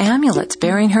women wore amulets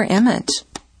bearing her image.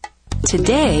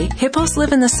 Today, hippos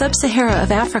live in the sub-Sahara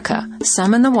of Africa,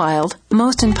 some in the wild,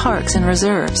 most in parks and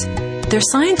reserves. Their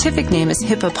scientific name is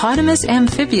Hippopotamus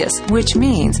amphibius, which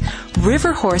means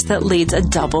river horse that leads a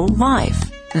double life.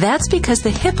 That's because the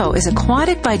hippo is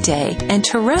aquatic by day and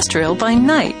terrestrial by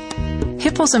night.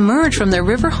 Hippos emerge from their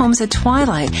river homes at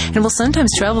twilight and will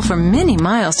sometimes travel for many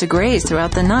miles to graze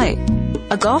throughout the night.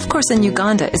 A golf course in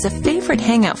Uganda is a favorite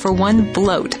hangout for one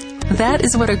bloat. That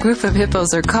is what a group of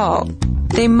hippos are called.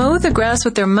 They mow the grass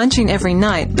with their munching every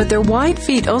night, but their wide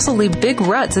feet also leave big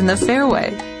ruts in the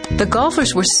fairway. The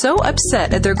golfers were so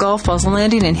upset at their golf balls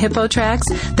landing in hippo tracks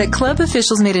that club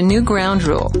officials made a new ground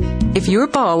rule. If your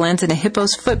ball lands in a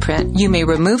hippo's footprint, you may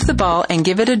remove the ball and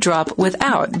give it a drop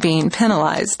without being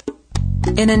penalized.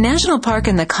 In a national park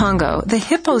in the Congo, the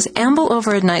hippos amble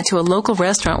over at night to a local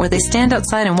restaurant where they stand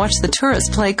outside and watch the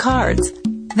tourists play cards.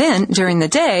 Then, during the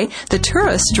day, the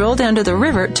tourists stroll down to the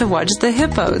river to watch the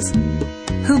hippos.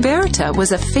 Huberta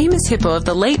was a famous hippo of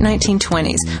the late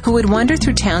 1920s who would wander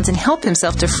through towns and help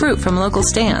himself to fruit from local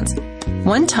stands.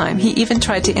 One time, he even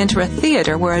tried to enter a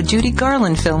theater where a Judy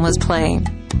Garland film was playing.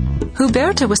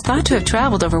 Huberta was thought to have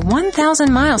traveled over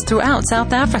 1,000 miles throughout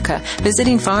South Africa,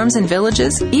 visiting farms and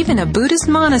villages, even a Buddhist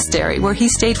monastery where he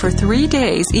stayed for 3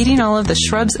 days eating all of the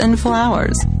shrubs and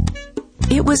flowers.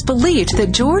 It was believed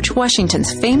that George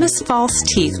Washington's famous false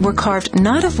teeth were carved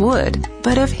not of wood,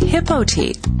 but of hippo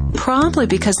teeth, probably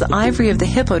because the ivory of the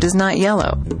hippo does not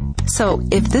yellow. So,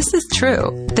 if this is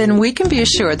true, then we can be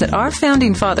assured that our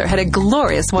founding father had a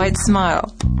glorious white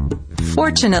smile.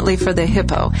 Fortunately for the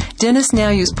hippo, dentists now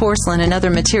use porcelain and other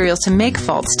materials to make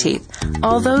false teeth,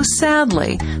 although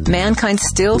sadly, mankind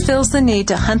still feels the need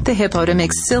to hunt the hippo to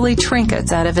make silly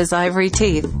trinkets out of his ivory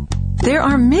teeth. There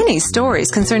are many stories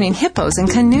concerning hippos and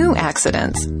canoe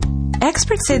accidents.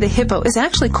 Experts say the hippo is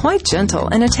actually quite gentle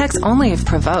and attacks only if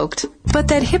provoked, but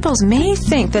that hippos may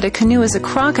think that a canoe is a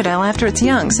crocodile after it's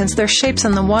young since their shapes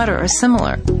in the water are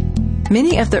similar.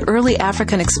 Many of the early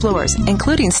African explorers,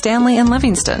 including Stanley and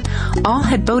Livingstone, all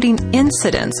had boating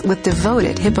incidents with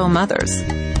devoted hippo mothers.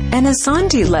 An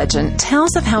Azandi legend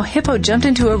tells of how Hippo jumped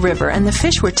into a river and the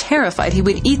fish were terrified he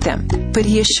would eat them, but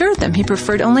he assured them he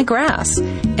preferred only grass,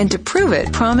 and to prove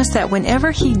it, promised that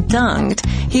whenever he dunged,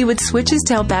 he would switch his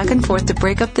tail back and forth to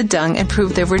break up the dung and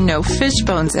prove there were no fish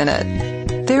bones in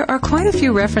it. There are quite a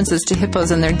few references to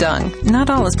hippos and their dung, not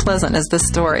all as pleasant as this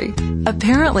story.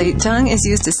 Apparently, dung is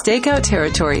used to stake out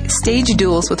territory, stage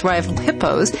duels with rival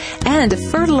hippos, and to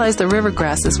fertilize the river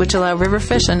grasses which allow river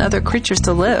fish and other creatures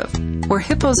to live. Where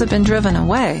hippos have been driven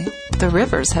away, the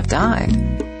rivers have died.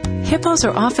 Hippos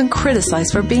are often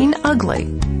criticized for being ugly,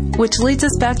 which leads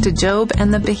us back to Job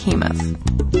and the behemoth.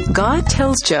 God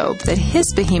tells Job that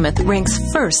his behemoth ranks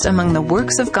first among the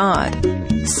works of God.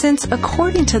 Since,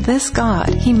 according to this God,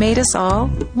 he made us all,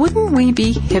 wouldn't we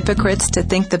be hypocrites to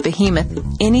think the behemoth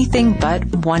anything but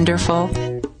wonderful?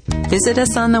 Visit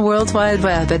us on the World Wide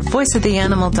Web at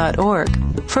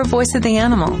voiceoftheanimal.org for Voice of the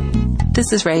Animal.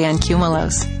 This is Rayanne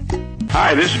Cumulos.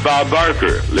 Hi, this is Bob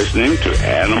Barker, listening to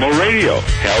Animal Radio.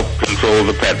 Help control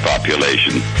the pet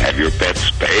population. Have your pets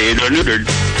spayed or neutered.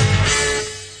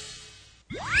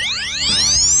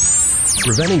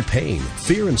 Preventing pain,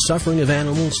 fear, and suffering of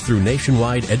animals through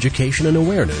nationwide education and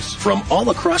awareness from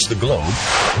all across the globe.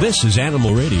 This is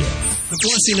Animal Radio. The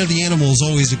blessing of the animals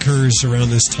always occurs around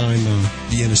this time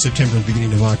of the end of September and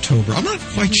beginning of October. I'm not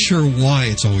quite sure why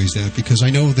it's always that, because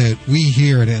I know that we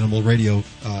here at Animal Radio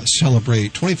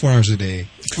celebrate 24 hours a day,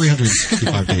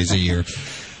 365 days a year.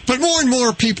 But more and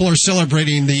more people are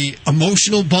celebrating the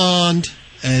emotional bond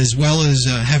as well as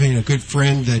having a good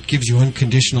friend that gives you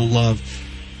unconditional love.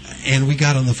 And we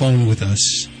got on the phone with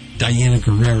us DIana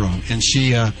Guerrero, and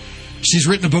she's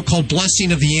written a book called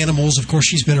Blessing of the Animals. Of course,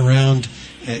 she's been around.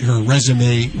 Her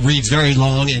resume reads very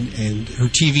long, and her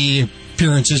TV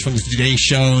appearances from the Today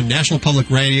Show, National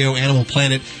Public Radio, Animal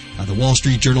Planet, the Wall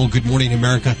Street Journal, Good Morning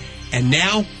America, and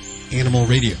now Animal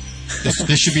Radio.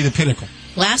 This should be the pinnacle.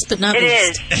 Last but not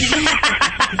least. It is.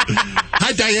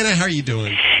 Hi, DIana. How are you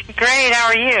doing? Great. How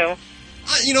are you?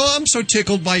 I'm so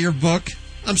tickled by your book.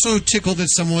 I'm so tickled that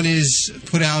someone has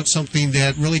put out something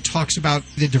that really talks about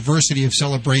the diversity of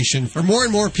celebration. Are more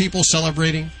and more people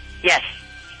celebrating? Yes.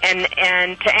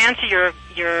 And to answer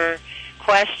your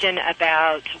question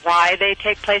about why they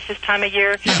take place this time of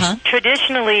year,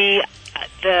 traditionally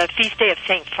the feast day of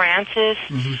St. Francis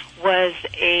was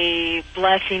a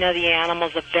blessing of the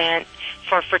animals event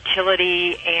for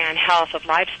fertility and health of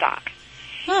livestock.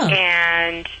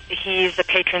 And he's the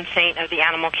patron saint of the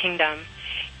animal kingdom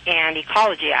and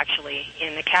ecology, actually,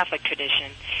 in the Catholic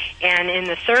tradition. And in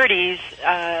the 30s,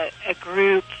 a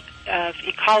group of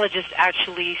ecologists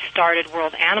actually started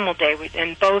World Animal Day,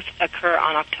 and both occur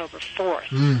on October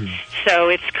 4th. So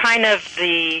it's kind of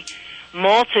the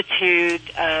multitude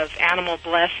of animal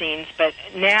blessings. But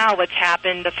now what's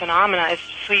happened, the phenomena is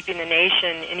sweeping the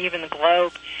nation and even the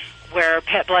globe, where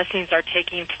pet blessings are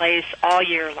taking place all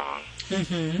year long.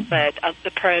 Mm-hmm. But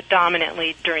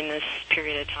predominantly during this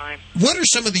period of time. What are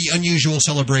some of the unusual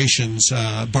celebrations,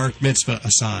 bar mitzvah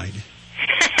aside?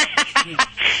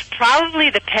 Probably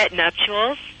the pet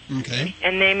nuptials. Okay.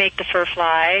 And they make the fur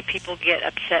fly. People get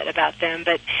upset about them.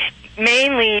 But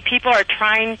mainly, people are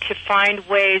trying to find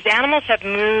ways. Animals have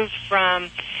moved from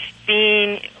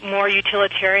being more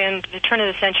utilitarian. The turn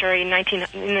of the century, in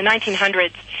the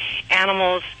 1900s,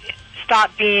 animals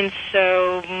stopped being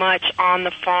so much on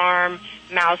the farm,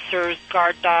 mousers,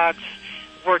 guard dogs,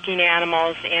 working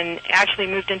animals, and actually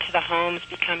moved into the homes,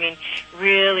 becoming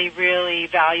really, really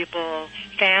valuable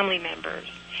family members.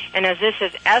 And as this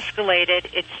has escalated,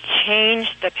 it's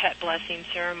changed the pet blessing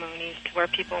ceremonies to where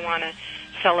people want to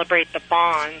celebrate the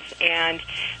bonds. And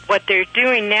what they're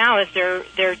doing now is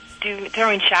they're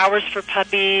throwing showers for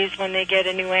puppies when they get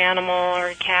a new animal or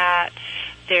a cat.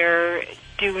 They're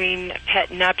doing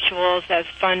pet nuptials as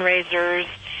fundraisers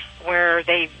where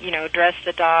they, dress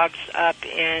the dogs up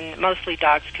in, mostly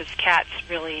dogs, because cats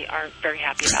really aren't very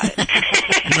happy about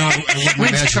it. No,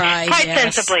 we've tried, quite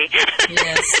sensibly.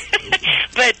 Yes.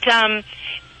 But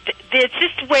it's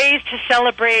just ways to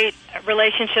celebrate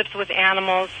relationships with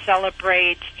animals,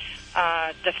 celebrate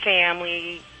the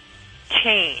family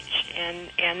change,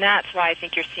 and that's why I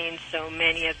think you're seeing so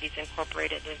many of these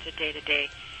incorporated into day-to-day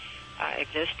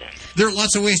existence. There are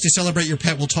lots of ways to celebrate your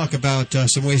pet. We'll talk about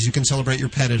some ways you can celebrate your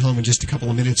pet at home in just a couple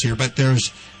of minutes here. But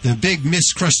there's the big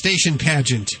Miss Crustacean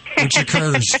pageant, which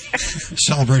occurs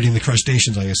celebrating the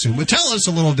crustaceans, I assume. But tell us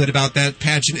a little bit about that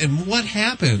pageant and what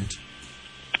happened.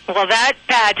 Well, that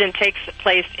pageant takes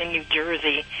place in New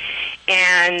Jersey,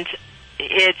 and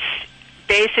it's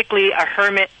basically a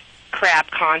hermit crab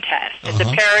contest. It's a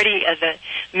parody of the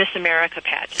Miss America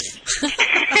pageant.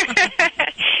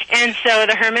 And so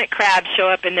the hermit crabs show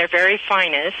up in their very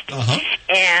finest,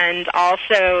 and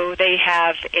also they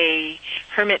have a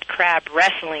hermit crab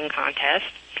wrestling contest.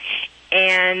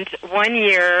 And one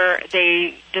year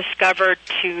they discovered,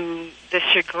 to the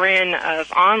chagrin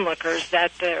of onlookers,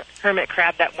 that the hermit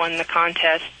crab that won the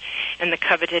contest and the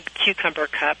coveted cucumber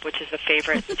cup, which is a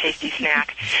favorite tasty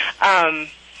snack,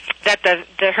 that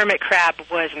the hermit crab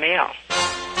was male.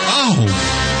 Oh!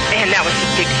 And that was a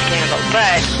big scandal.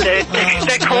 But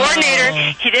the coordinator,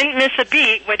 he didn't miss a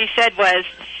beat. What he said was,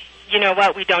 you know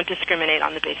what, we don't discriminate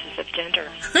on the basis of gender.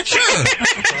 Sure.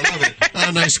 I love it.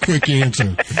 A nice, quick answer.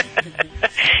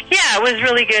 Yeah, it was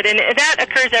really good. And that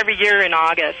occurs every year in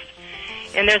August.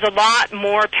 And there's a lot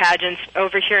more pageants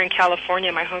over here in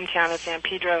California, my hometown of San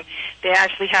Pedro. They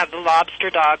actually have the lobster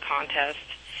dog contest,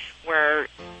 where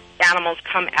animals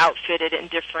come outfitted in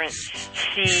different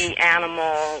sea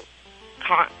animal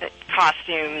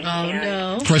costumes. Oh,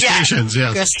 no. Crustaceans,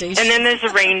 yes. Crustaceans. And then there's a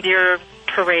reindeer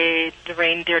parade, the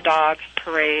reindeer dog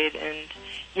parade, and,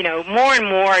 more and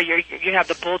more you have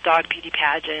the bulldog beauty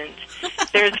pageant.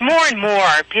 There's more and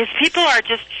more, because people are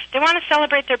just, they want to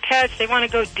celebrate their pets, they want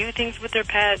to go do things with their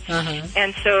pets,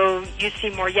 and so you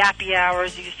see more yappy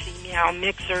hours, you see meow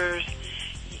mixers,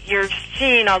 you're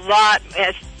seeing a lot,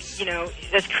 as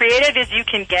creative as you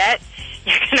can get,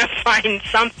 you're going to find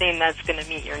something that's going to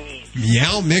meet your needs.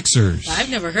 Meow mixers. I've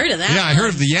never heard of that. Yeah, I heard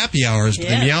of the yappy hours, but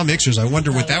the meow mixers, I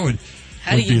wonder what that would be like.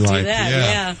 How do you do that?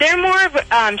 Yeah. They're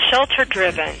more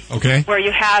shelter-driven. Okay. Where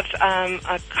you have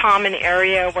a common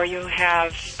area where you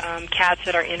have cats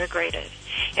that are integrated.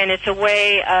 And it's a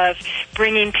way of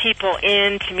bringing people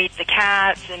in to meet the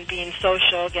cats and being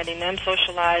social, getting them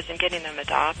socialized, and getting them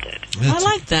adopted. I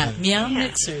like that. Meow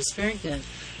mixers. Very good.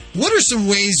 What are some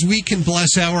ways we can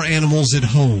bless our animals at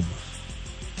home?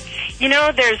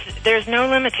 There's no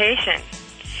limitation.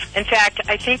 In fact,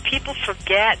 I think people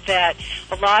forget that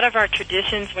a lot of our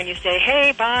traditions, when you say,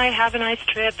 hey, bye, have a nice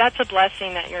trip, that's a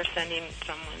blessing that you're sending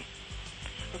someone.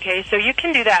 Okay, so you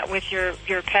can do that with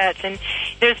your pets. And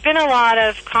there's been a lot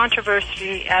of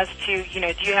controversy as to,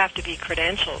 do you have to be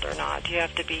credentialed or not? Do you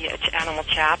have to be an animal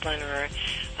chaplain or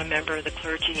a member of the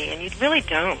clergy? And you really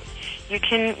don't. You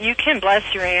can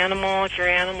bless your animal if your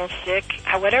animal's sick,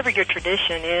 whatever your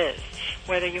tradition is.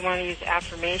 Whether you want to use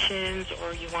affirmations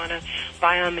or you want to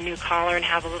buy them a new collar and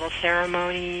have a little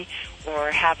ceremony,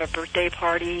 or have a birthday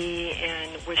party and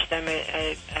wish them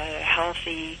a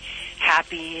healthy,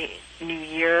 happy new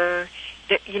year.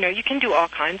 You can do all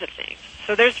kinds of things.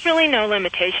 So there's really no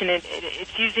limitation.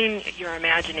 It's using your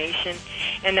imagination.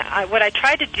 And what I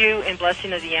tried to do in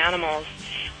Blessing of the Animals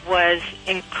was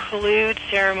include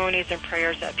ceremonies and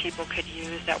prayers that people could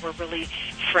use that were really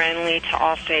friendly to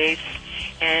all faiths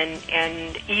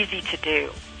and easy to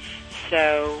do.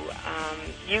 So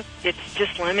it's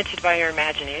just limited by your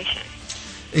imagination.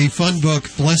 A fun book,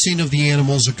 Blessing of the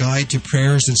Animals, A Guide to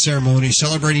Prayers and Ceremonies,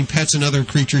 Celebrating Pets and Other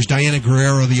Creatures. DIana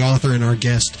Guerrero, the author and our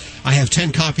guest. I have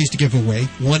 10 copies to give away.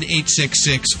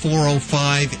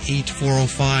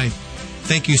 1-866-405-8405.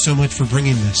 Thank you so much for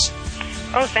bringing this.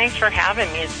 Oh, thanks for having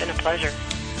me. It's been a pleasure.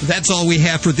 That's all we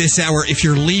have for this hour. If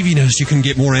you're leaving us, you can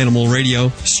get more Animal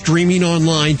Radio streaming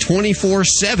online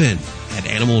 24/7 at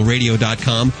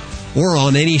animalradio.com. Or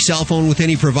on any cell phone with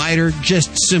any provider, just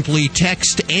simply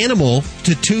text ANIMAL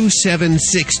to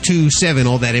 27627.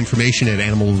 All that information at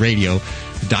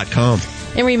animalradio.com.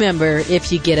 And remember,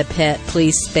 if you get a pet,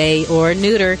 please spay or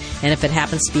neuter. And if it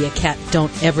happens to be a cat,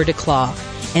 don't ever declaw.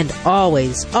 And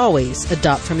always, always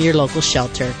adopt from your local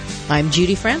shelter. I'm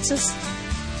Judy Francis.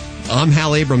 I'm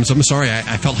Hal Abrams. I'm sorry,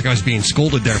 I felt like I was being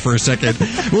scolded there for a second.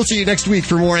 We'll see you next week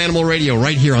for more Animal Radio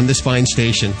right here on this fine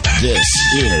station. This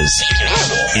is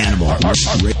Animal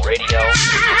Radio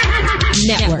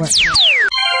Network.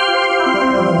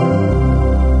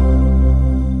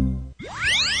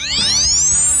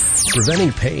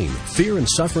 Preventing pain, fear, and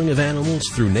suffering of animals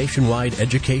through nationwide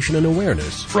education and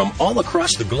awareness from all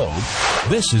across the globe.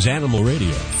 This is Animal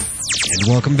Radio. And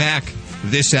welcome back.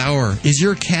 This hour, is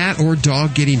your cat or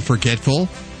dog getting forgetful?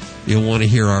 You'll want to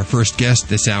hear our first guest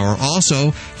this hour. Also,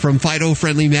 from Fido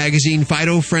Friendly Magazine,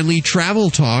 Fido Friendly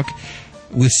Travel Talk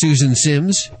with Susan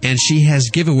Sims. And she has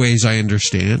giveaways, I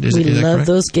understand. We love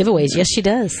those giveaways. Yes, she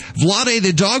does. Vladae,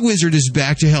 the dog wizard, is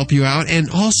back to help you out. And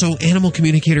also, animal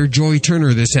communicator Joy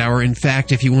Turner this hour. In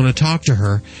fact, if you want to talk to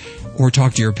her or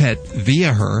talk to your pet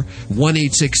via her,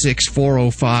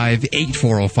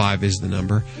 1-866-405-8405 is the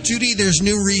number. Judy, there's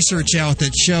new research out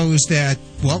that shows that,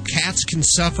 well, cats can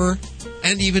suffer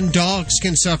and even dogs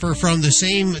can suffer from the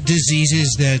same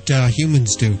diseases that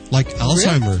humans do, like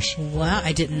Alzheimer's. Really? Wow,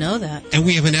 I didn't know that. And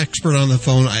we have an expert on the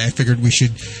phone. I figured we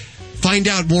should find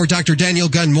out more. Dr. Danielle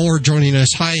Gunn-Moore joining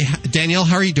us. Hi, Danielle.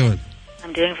 How are you doing?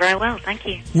 I'm doing very well, thank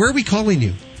you. Where are we calling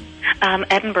you?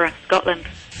 Edinburgh, Scotland.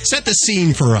 Set the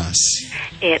scene for us.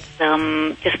 It's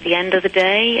just the end of the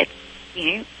day.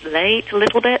 It's late a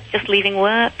little bit, just leaving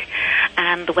work,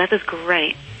 and the weather's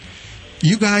great.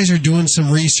 You guys are doing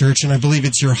some research, and I believe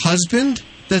it's your husband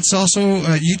that's also,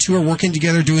 you two are working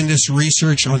together doing this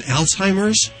research on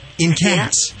Alzheimer's in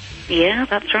cats. Yeah,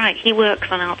 that's right. He works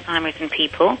on Alzheimer's in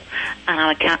people, and I'm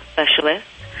a cat specialist,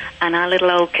 and our little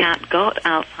old cat got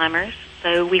Alzheimer's,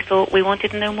 so we thought we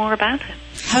wanted to know more about it.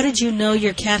 How did you know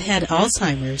your cat had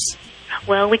Alzheimer's?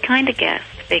 Well, we kind of guessed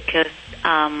because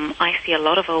I see a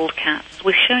lot of old cats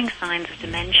with showing signs of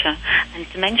dementia, and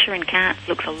dementia in cats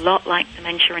looks a lot like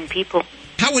dementia in people.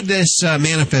 How would this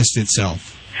manifest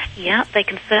itself? Yeah, they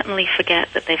can certainly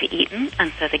forget that they've eaten,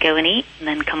 and so they go and eat, and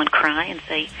then come and cry and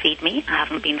say, feed me, I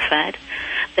haven't been fed.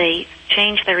 They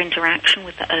change their interaction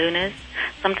with the owners.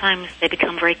 Sometimes they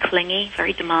become very clingy,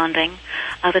 very demanding.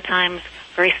 Other times,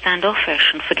 very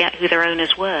standoffish and forget who their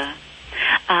owners were.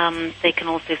 They can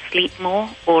also sleep more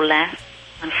or less.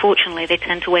 Unfortunately, they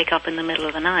tend to wake up in the middle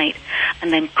of the night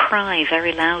and then cry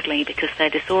very loudly because they're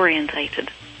disorientated.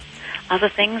 Other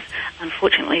things,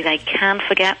 unfortunately, they can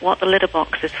forget what the litter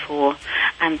box is for,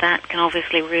 and that can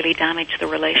obviously really damage the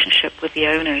relationship with the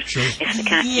owners if the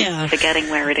cat keeps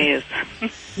forgetting where it is.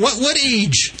 What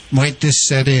age might this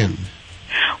set in?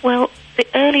 Well, the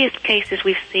earliest cases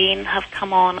we've seen have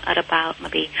come on at about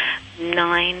maybe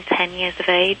 9, 10 years of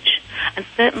age. And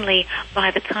certainly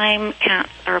by the time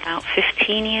cats are about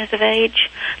 15 years of age,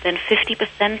 then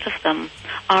 50% of them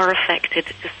are affected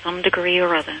to some degree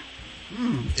or other.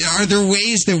 Are there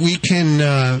ways that we can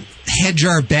hedge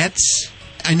our bets?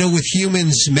 I know with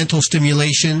humans, mental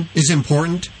stimulation is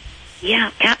important.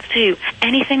 Yeah, cats too.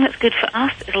 Anything that's good for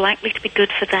us is likely to be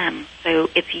good for them. So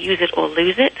it's use it or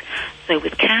lose it. So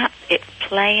with cats, it's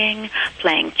playing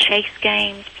chase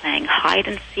games, playing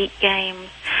hide-and-seek games,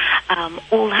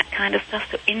 all that kind of stuff.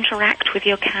 So interact with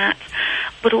your cat,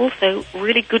 but also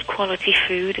really good quality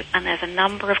food. And there's a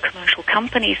number of commercial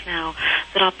companies now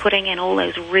that are putting in all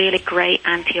those really great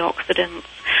antioxidants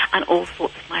and all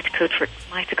sorts of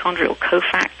mitochondrial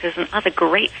cofactors and other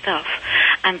great stuff.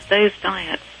 And those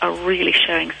diets are really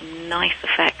showing some nice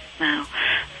effects now.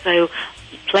 So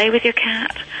play with your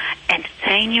cat,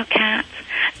 entertain your cat,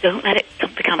 don't let it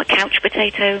become a couch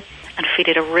potato, and feed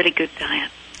it a really good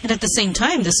diet. And at the same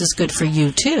time, this is good for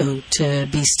you, too, to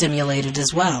be stimulated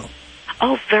as well.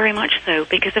 Oh, very much so,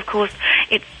 because, of course,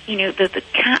 it's, the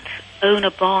cat owner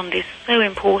bond is so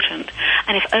important.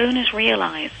 And if owners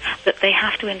realize that they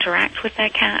have to interact with their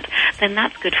cat, then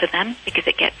that's good for them because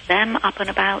it gets them up and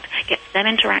about, gets them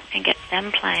interacting, gets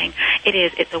them playing.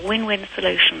 It's a win-win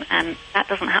solution, and that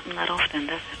doesn't happen that often,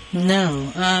 does it?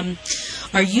 No.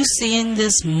 Are you seeing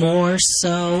this more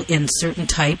so in certain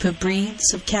type of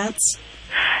breeds of cats?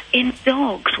 In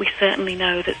dogs, we certainly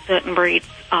know that certain breeds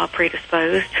are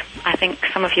predisposed. I think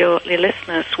some of your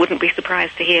listeners wouldn't be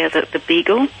surprised to hear that the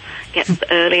beagle gets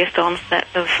the earliest onset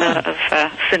of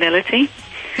senility.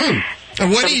 At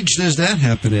what age does that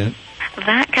happen at?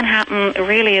 That can happen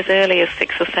really as early as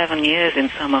 6 or 7 years in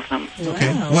some of them.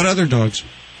 Okay. What other dogs?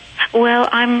 Well,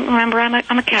 I'm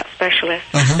a cat specialist.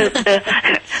 So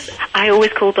I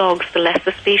always call dogs the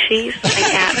lesser species, and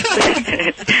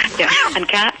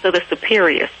cats are the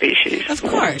superior species. Of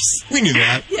course. We knew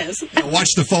that. Yes. Watch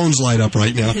the phones light up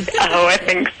right now. Oh, I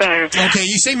think so. Okay,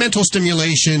 you say mental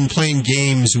stimulation, playing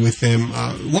games with them.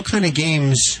 What kind of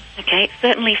games? Okay,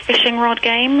 certainly fishing rod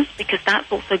games, because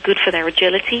that's also good for their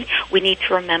agility. We need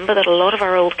to remember that a lot of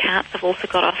our old cats have also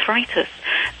got arthritis,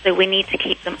 so we need to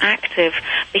keep them active,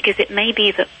 because it may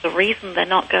be that the reason they're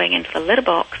not going into the litter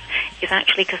box is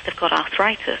actually because they've got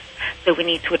arthritis, so we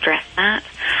need to address that.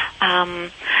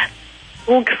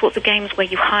 All sorts of games where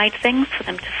you hide things for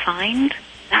them to find.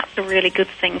 That's a really good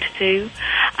thing to do.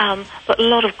 But a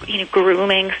lot of,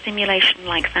 grooming, stimulation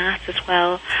like that as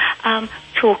well.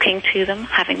 Talking to them,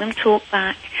 having them talk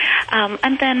back.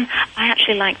 And then I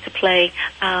actually like to play,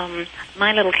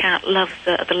 my little cat loves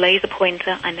the laser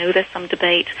pointer. I know there's some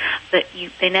debate that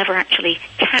they never actually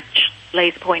catch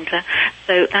laser pointer,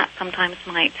 so that sometimes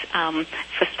might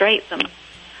frustrate them.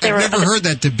 I've never heard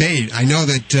that debate. I know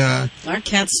that... our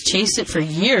cats chase it for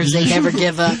years. They never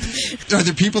give up. Are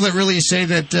there people that really say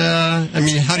that...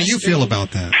 how do you feel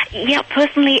about that? Yeah,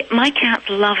 personally, my cats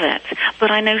love it. But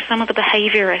I know some of the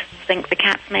behaviorists think the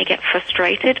cats may get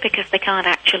frustrated because they can't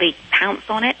actually pounce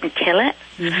on it and kill it.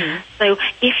 Mm-hmm. So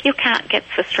if your cat gets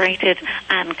frustrated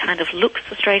and kind of looks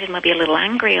frustrated, maybe a little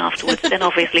angry afterwards, then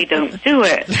obviously don't do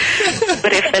it.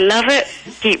 But if they love it,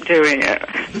 keep doing it.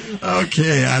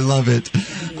 Okay, I love it.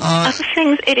 Other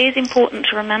things it is important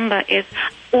to remember is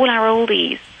all our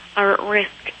oldies are at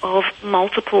risk of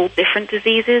multiple different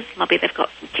diseases. Maybe they've got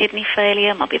some kidney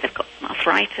failure, maybe they've got some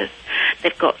arthritis,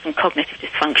 they've got some cognitive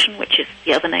dysfunction, which is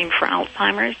the other name for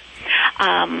Alzheimer's.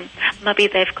 Maybe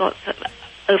they've got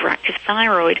overactive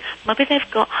thyroid, maybe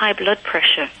they've got high blood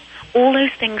pressure. All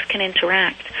those things can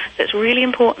interact. So it's really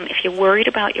important, if you're worried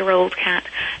about your old cat,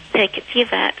 take it to your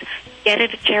vet, get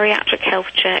it a geriatric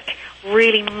health check,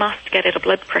 really must get it a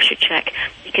blood pressure check,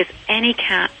 because any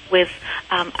cat with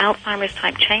Alzheimer's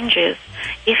type changes,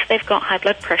 if they've got high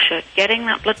blood pressure, getting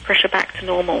that blood pressure back to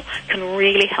normal can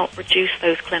really help reduce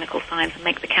those clinical signs and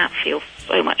make the cat feel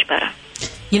so much better.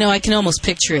 I can almost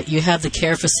picture it. You have the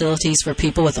care facilities for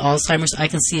people with Alzheimer's. I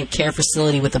can see a care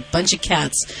facility with a bunch of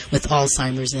cats with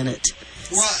Alzheimer's in it.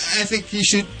 Well, I think they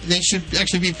should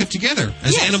actually be put together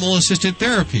as animal-assisted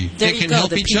therapy. They can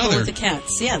help each other. With the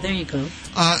cats. Yeah, there you go.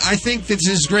 I think this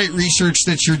is great research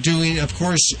that you're doing. Of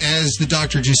course, as the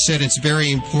doctor just said, it's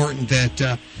very important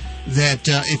that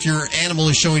if your animal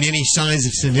is showing any signs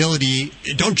of senility,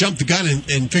 don't jump the gun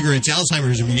and figure it's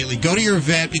Alzheimer's immediately. Go to your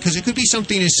vet, because it could be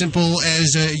something as simple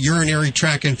as a urinary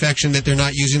tract infection that they're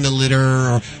not using the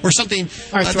litter, or something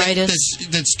arthritis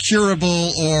that's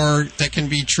curable or that can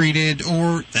be treated,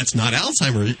 or that's not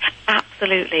Alzheimer's.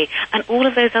 Absolutely. And all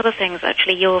of those other things,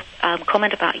 actually, your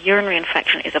comment about urinary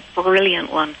infection is a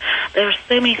brilliant one. There are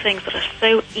so many things that are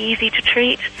so easy to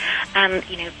treat, and,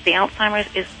 the Alzheimer's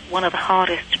is one of the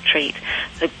hardest to treat.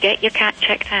 So get your cat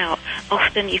checked out.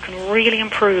 Often you can really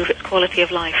improve its quality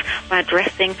of life by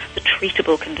addressing the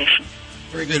treatable condition.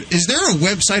 Very good. Is there a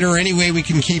website or any way we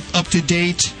can keep up to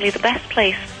date? The best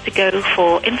place to go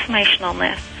for information on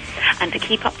this and to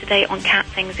keep up to date on cat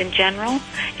things in general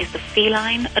is the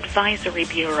Feline Advisory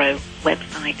Bureau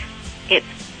website. It's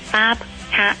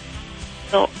fabcats.org.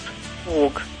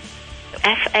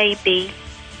 FABCATS.org.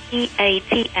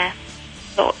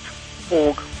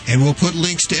 And we'll put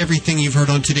links to everything you've heard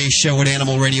on today's show at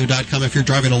animalradio.com. If you're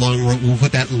driving along, we'll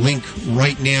put that link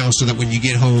right now so that when you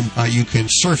get home, you can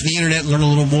surf the internet and learn a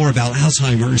little more about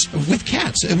Alzheimer's with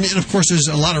cats. And of course, there's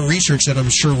a lot of research that I'm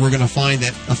sure we're going to find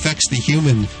that affects the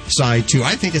human side, too.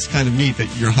 I think it's kind of neat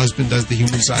that your husband does the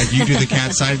human side, you do the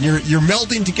cat side, and you're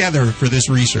melding together for this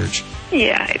research.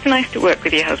 Yeah, it's nice to work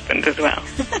with your husband as well.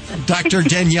 Dr.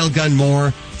 Danielle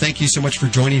Gunn-Moore, thank you so much for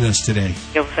joining us today.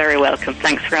 You're very welcome.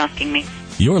 Thanks for asking me.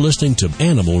 You're listening to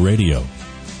Animal Radio.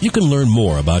 You can learn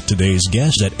more about today's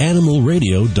guest at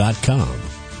animalradio.com.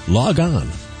 Log on.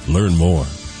 Learn more.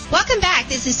 Welcome back.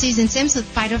 This is Susan Sims with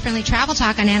Fido Friendly Travel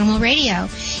Talk on Animal Radio.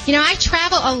 You know, I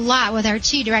travel a lot with our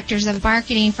two directors of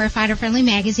marketing for Fido Friendly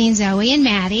Magazine, Zoe and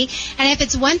Maddie. And if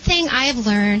it's one thing I have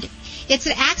learned, it's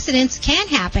that accidents can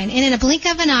happen. And in a blink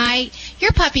of an eye,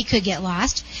 your puppy could get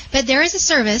lost. But there is a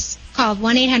service called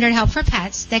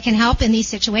 1-800-HELP-FOR-PETS that can help in these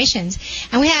situations.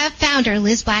 And we have founder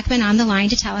Liz Blackman on the line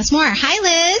to tell us more. Hi,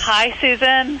 Liz. Hi,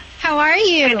 Susan. How are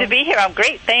you? Good to be here. I'm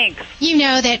great, thanks. You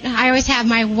know that I always have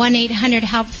my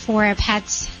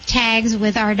 1-800-HELP-FOR-PETS tags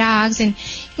with our dogs. And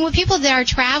with people that are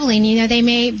traveling, you know, they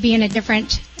may be in a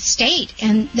different state,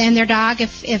 and then their dog,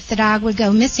 if the dog would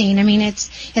go missing. I mean,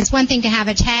 it's one thing to have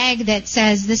a tag that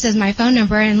says this is my phone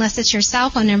number, unless it's your cell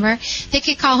phone number. They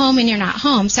could call home and you're not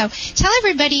home. So tell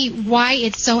everybody why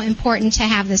it's so important to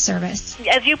have this service.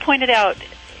 As you pointed out,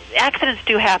 accidents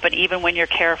do happen even when you're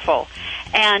careful.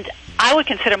 And I would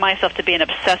consider myself to be an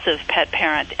obsessive pet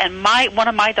parent. And one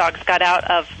of my dogs got out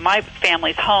of my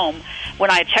family's home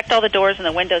when I had checked all the doors and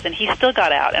the windows, and he still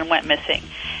got out and went missing.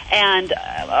 And,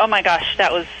 oh my gosh,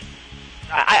 that was,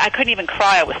 I couldn't even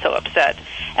cry. I was so upset.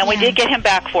 And we did get him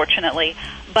back, fortunately.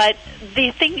 But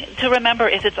the thing to remember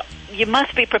is you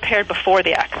must be prepared before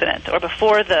the accident or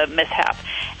before the mishap.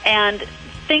 And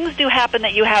things do happen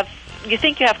that you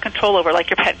think you have control over, like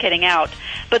your pet getting out.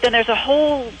 But then there's a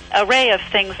whole array of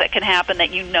things that can happen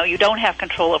that you know you don't have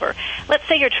control over. Let's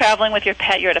say you're traveling with your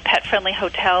pet, you're at a pet-friendly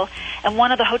hotel, and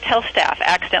one of the hotel staff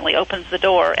accidentally opens the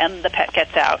door and the pet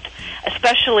gets out.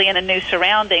 Especially in a new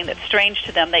surrounding that's strange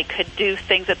to them, they could do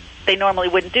things that they normally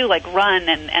wouldn't do, like run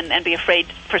and be afraid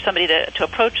for somebody to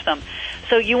approach them.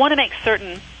 So you want to make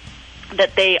certain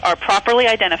that they are properly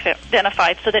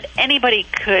identified so that anybody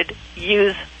could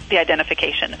use the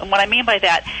identification. And what I mean by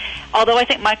that, although I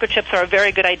think microchips are a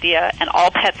very good idea and all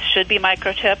pets should be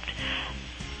microchipped,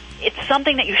 it's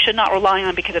something that you should not rely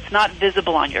on because it's not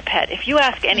visible on your pet. If you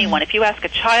ask anyone, if you ask a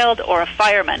child or a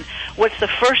fireman, what's the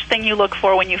first thing you look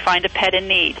for when you find a pet in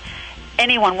need?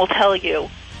 Anyone will tell you,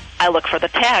 I look for the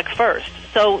tag first.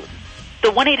 So the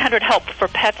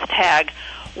 1-800-HELP-FOR-PETS tag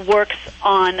works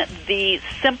on the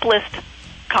simplest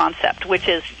concept, which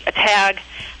is a tag.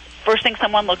 First thing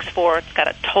someone looks for, it's got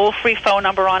a toll-free phone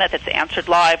number on it that's answered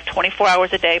live 24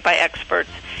 hours a day by experts.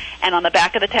 And on the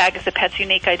back of the tag is the pet's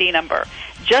unique ID number.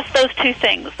 Just those two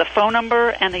things, the phone number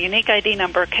and the unique ID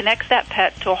number, connects that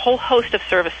pet to a whole host of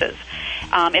services.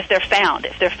 If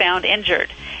they're found injured,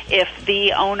 if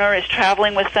the owner is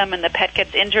traveling with them and the pet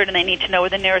gets injured and they need to know where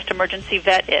the nearest emergency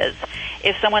vet is,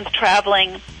 if someone's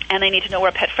traveling and they need to know where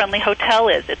a pet-friendly hotel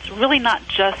is, it's really not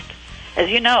just, as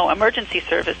you know, emergency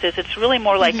services. It's really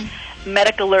more like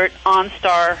Medic Alert,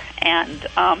 OnStar, and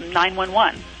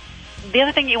 911. The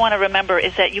other thing you want to remember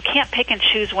is that you can't pick and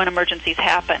choose when emergencies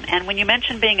happen. And when you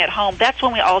mention being at home, that's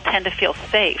when we all tend to feel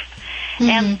safe.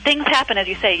 And things happen, as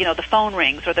you say, you know, the phone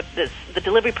rings or the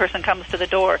delivery person comes to the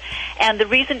door. And the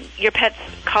reason your pet's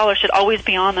collar should always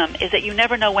be on them is that you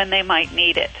never know when they might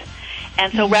need it.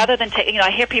 And so rather than take, you know,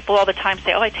 I hear people all the time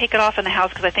say, "Oh, I take it off in the house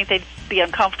because I think they'd be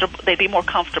uncomfortable, they'd be more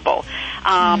comfortable,"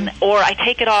 or "I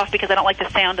take it off because I don't like the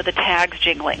sound of the tags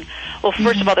jingling." Well,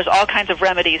 first of all, there's all kinds of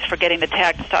remedies for getting the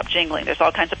tag to stop jingling. There's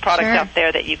all kinds of products out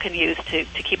there that you can use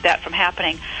to keep that from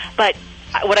happening. But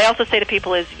what I also say to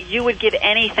people is, you would give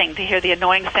anything to hear the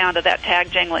annoying sound of that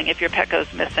tag jingling if your pet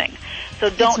goes missing. So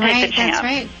don't take the chance. That's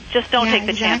right. Just don't take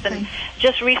the chance. And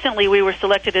just recently we were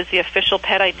selected as the official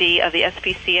pet ID of the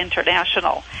SPC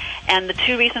International. And the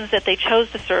two reasons that they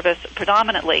chose the service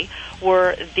predominantly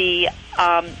were the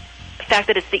fact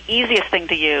that it's the easiest thing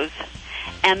to use.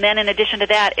 And then in addition to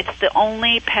that, it's the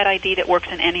only pet ID that works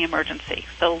in any emergency.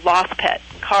 So lost pet,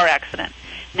 car accident,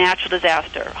 natural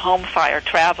disaster, home fire,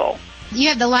 travel. You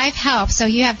have the live help, so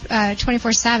you have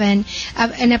 24/7,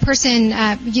 and a person.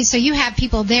 So you have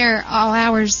people there all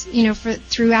hours, you know,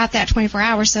 throughout that 24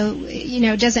 hours. So you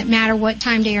know, it doesn't matter what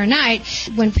time, day or night.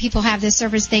 When people have this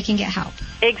service, they can get help.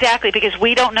 Exactly, because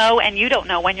we don't know, and you don't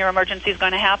know when your emergency is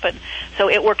going to happen. So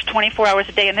it works 24 hours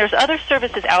a day, and there's other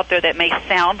services out there that may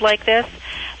sound like this.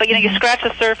 But, you know, you scratch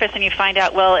the surface and you find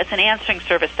out, well, it's an answering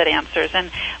service that answers. And,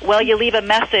 well, you leave a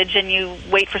message and you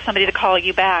wait for somebody to call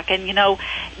you back. And, you know,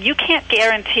 you can't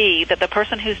guarantee that the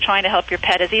person who's trying to help your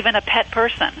pet is even a pet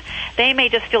person. They may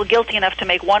just feel guilty enough to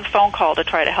make one phone call to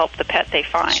try to help the pet they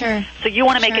find. Sure. So you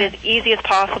want to make it as easy as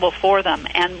possible for them.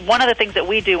 And one of the things that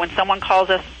we do when someone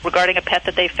calls us regarding a pet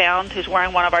that they found who's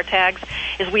wearing one of our tags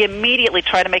is we immediately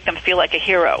try to make them feel like a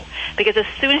hero. Because as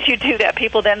soon as you do that,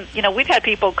 people then, you know, we've had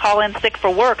people call in sick for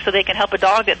work so they can help a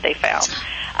dog that they found.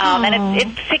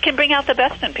 And it can bring out the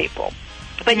best in people.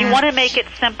 But you want to make it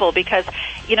simple because,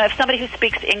 if somebody who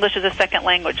speaks English as a second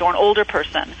language, or an older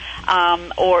person,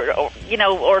 or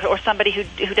somebody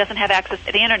who doesn't have access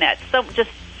to the internet, so just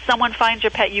someone finds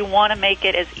your pet, you want to make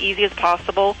it as easy as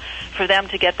possible for them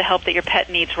to get the help that your pet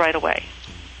needs right away.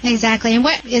 Exactly. And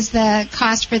what is the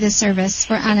cost for this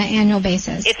service on an annual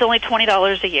basis? It's only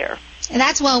 $20 a year.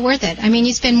 That's well worth it. I mean,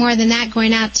 you spend more than that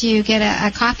going out to get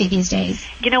a coffee these days.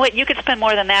 You know what? You could spend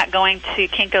more than that going to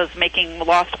Kinko's making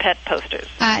lost pet posters.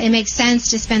 It makes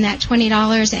sense to spend that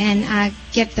 $20 and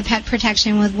get the pet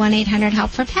protection with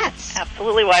 1-800-HELP-FOR-PETS.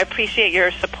 Absolutely. Well, I appreciate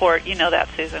your support. You know that,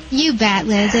 Susan. You bet,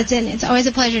 Liz. It's always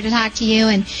a pleasure to talk to you.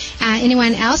 And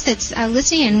anyone else that's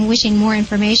listening and wishing more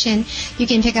information, you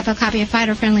can pick up a copy of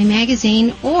Fido Friendly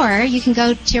magazine, or you can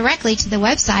go directly to the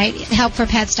website,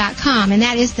 helpforpets.com, and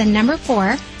that is the number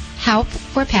 4,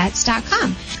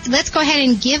 helpforpets.com. Let's go ahead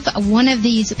and give one of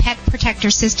these pet protector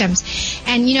systems.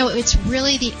 And, it's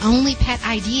really the only pet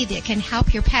ID that can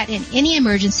help your pet in any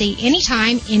emergency,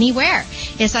 anytime, anywhere.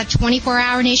 It's a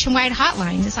 24-hour nationwide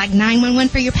hotline. It's like 911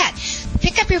 for your pet.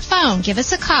 Pick up your phone. Give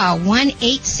us a call,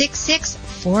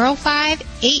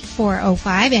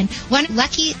 1-866-405-8405. And one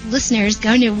lucky listener is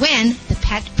going to win the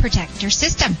Pet Protector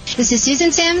System. This is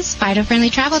Susan Sims, Fido Friendly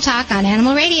Travel Talk on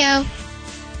Animal Radio.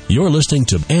 You're listening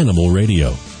to Animal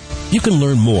Radio. You can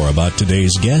learn more about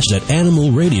today's guest at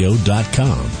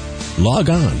animalradio.com. Log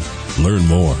on. Learn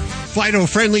more. Fido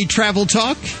Friendly Travel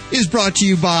Talk is brought to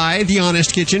you by The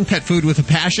Honest Kitchen, pet food with a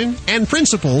passion, and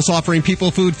Principles, offering people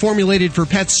food formulated for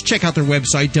pets. Check out their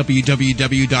website,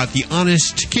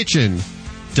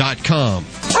 www.thehonestkitchen.com.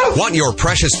 Want your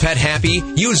precious pet happy?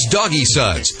 Use Doggy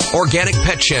Suds, organic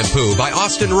pet shampoo by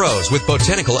Austin Rose with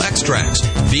botanical extracts.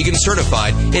 Vegan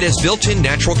certified, it has built-in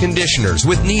natural conditioners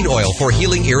with neem oil for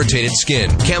healing irritated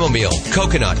skin. Chamomile,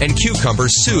 coconut, and cucumber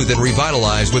soothe and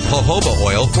revitalize with jojoba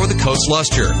oil for the coat's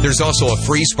luster. There's also a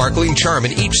free sparkling charm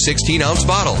in each 16-ounce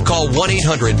bottle. Call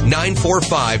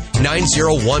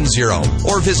 1-800-945-9010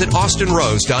 or visit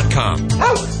austinrose.com.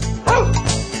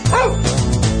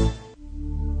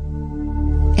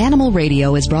 Animal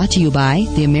Radio is brought to you by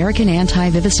the American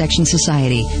Anti-Vivisection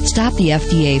Society. Stop the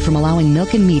FDA from allowing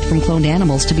milk and meat from cloned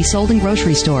animals to be sold in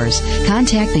grocery stores.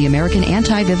 Contact the American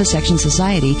Anti-Vivisection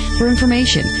Society for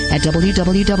information at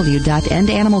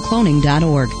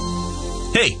www.endanimalcloning.org.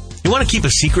 Hey, you want to keep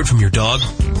a secret from your dog?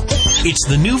 It's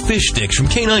the new fish sticks from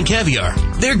Canine Caviar.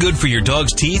 They're good for your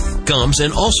dog's teeth, gums,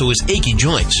 and also his achy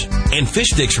joints. And fish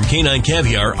sticks from Canine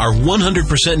Caviar are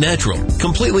 100% natural,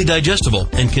 completely digestible,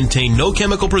 and contain no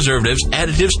chemical preservatives,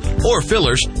 additives, or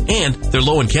fillers, and they're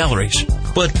low in calories.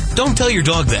 But don't tell your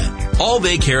dog that. All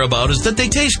they care about is that they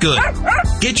taste good.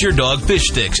 Get your dog fish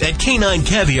sticks at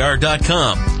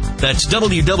caninecaviar.com. That's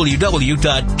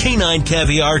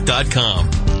www.caninecaviar.com.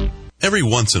 Every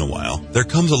once in a while, there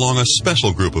comes along a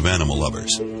special group of animal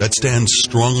lovers that stands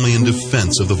strongly in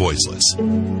defense of the voiceless.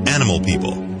 Animal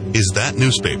People is that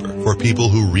newspaper for people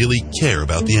who really care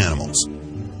about the animals.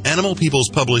 Animal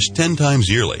People's published 10 times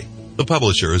yearly. The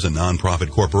publisher is a non-profit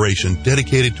corporation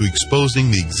dedicated to exposing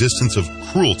the existence of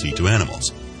cruelty to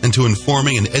animals and to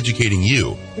informing and educating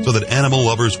you so that animal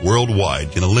lovers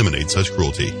worldwide can eliminate such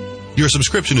cruelty. Your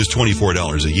subscription is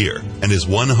 $24 a year and is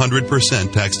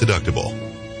 100% tax deductible.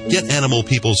 Get Animal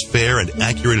People's fair and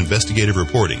accurate investigative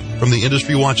reporting from the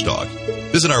industry watchdog.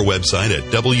 Visit our website at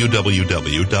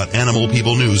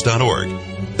www.animalpeoplenews.org.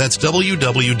 That's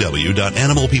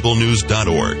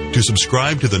www.animalpeoplenews.org to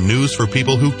subscribe to the news for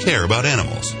people who care about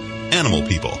animals. Animal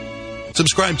People.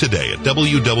 Subscribe today at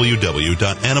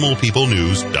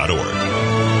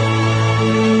www.animalpeoplenews.org.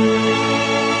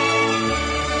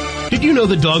 Did you know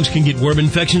that dogs can get worm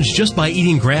infections just by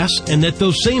eating grass, and that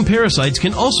those same parasites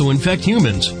can also infect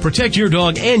humans? Protect your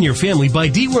dog and your family by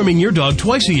deworming your dog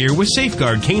twice a year with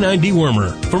Safeguard Canine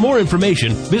Dewormer. For more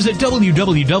information, visit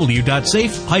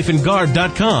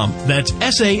www.safe-guard.com. That's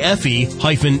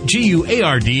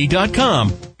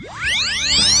SAFE-GUARD.com.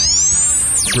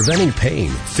 Preventing pain,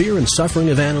 fear, and suffering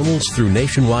of animals through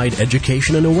nationwide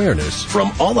education and awareness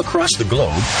from all across the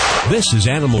globe. This is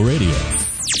Animal Radio.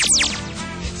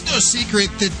 No secret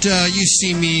that you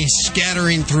see me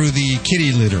scattering through the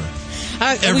kitty litter.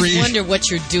 I always wonder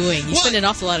what you're doing. You spend an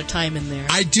awful lot of time in there.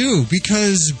 I do,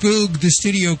 because Boog, the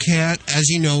studio cat, as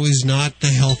you know, is not the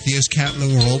healthiest cat in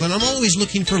the world, and I'm always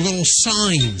looking for little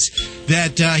signs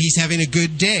that he's having a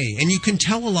good day. And you can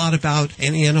tell a lot about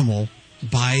an animal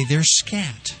by their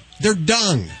scat, their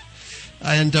dung.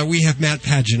 And we have Matt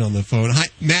Pagett on the phone. Hi,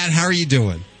 Matt, how are you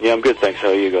doing? Yeah, I'm good, thanks. How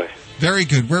are you guys? Very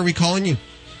good. Where are we calling you?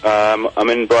 I'm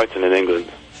in Brighton in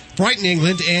England. Brighton,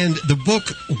 England, and the book,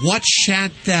 What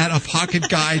Shat That, A Pocket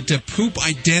Guide to Poop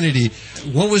Identity.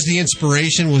 What was the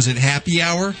inspiration? Was it happy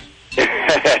hour?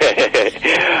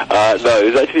 No,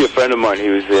 it was actually a friend of mine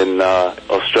who was in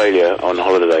Australia on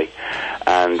holiday,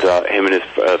 and him and his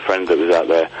friend that was out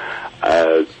there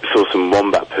saw some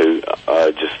wombat poo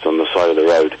just on the side of the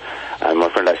road, and my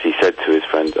friend actually said to his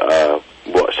friend,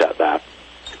 "What Shat That?"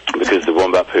 because the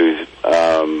wombat poo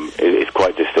is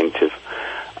quite distinctive.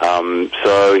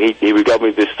 So he regaled me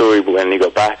with this story when he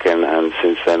got back, and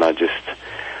since then I just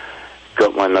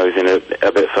got my nose in it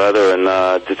a bit further and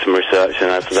did some research,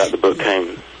 and after that the book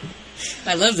came.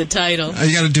 I love the title.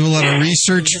 You got to do a lot of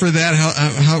research for that.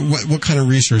 What kind of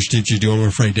research did you do? I'm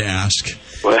afraid to ask.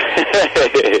 Well,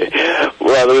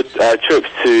 there were trips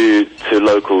to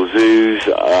local zoos,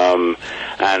 and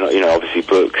obviously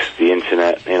books, the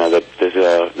internet.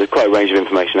 There's quite a range of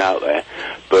information out there.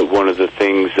 But one of the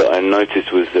things that I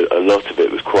noticed was that a lot of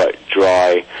it was quite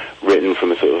dry, written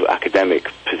from a sort of academic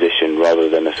position rather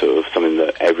than a sort of something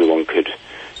that everyone could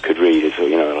read. It's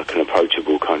like an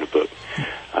approachable kind of book.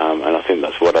 And I think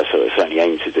that's what I certainly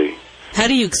aim to do. How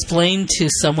do you explain to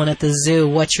someone at the zoo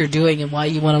what you're doing and why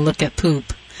you want to look at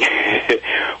poop?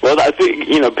 Well, I think,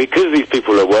 because these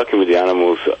people are working with the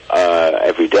animals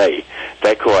every day,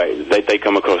 they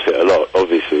come across it a lot,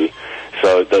 obviously.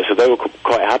 So they were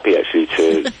quite happy, actually,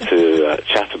 to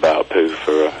chat about poo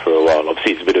for a while.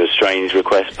 Obviously, it's a bit of a strange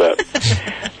request, but...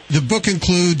 The book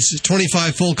includes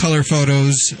 25 full-color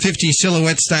photos, 50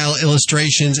 silhouette-style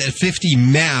illustrations, and 50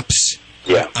 maps.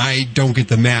 Yeah. I don't get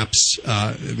the maps.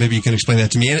 Maybe you can explain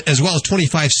that to me. As well as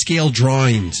 25 scale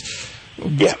drawings.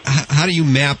 Yeah. How do you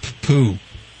map poo?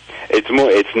 It's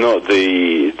not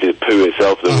the poo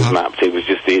itself that was mapped. It was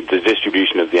just the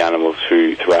distribution of the animals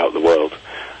throughout the world.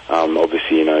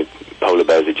 Obviously, polar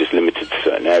bears are just limited to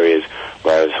certain areas,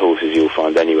 whereas horses you'll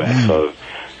find anywhere. So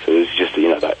it's just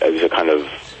it was a kind of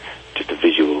just a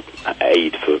visual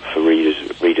aid for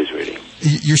readers really.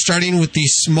 You're starting with the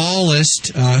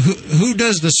smallest. Who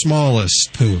does the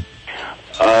smallest poo?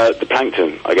 The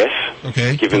plankton, I guess.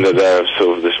 Okay. Given that they're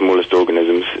sort of the smallest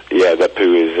organisms, yeah, their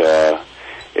poo is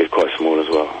quite small as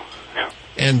well.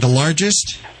 And the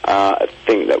largest? I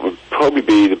think that would probably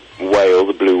be the whale,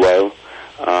 the blue whale.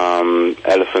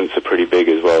 Elephants are pretty big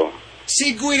as well.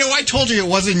 See, Guido, I told you it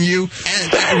wasn't you.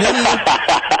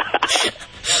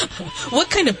 What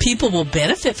kind of people will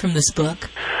benefit from this book?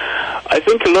 I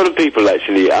think a lot of people,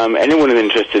 actually. Anyone who's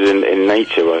interested in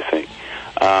nature, I think.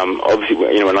 Obviously,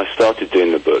 when I started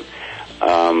doing the book,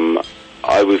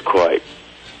 I was quite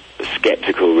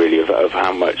skeptical, really, of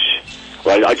how much...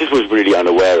 Well, I just was really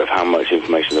unaware of how much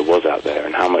information there was out there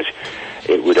and how much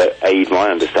it would aid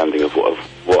my understanding of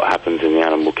what happens in the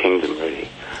animal kingdom, really.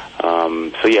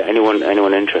 So yeah, anyone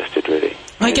interested, really.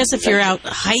 Well, I guess if you're out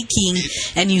hiking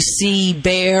and you see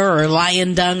bear or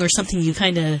lion dung or something, you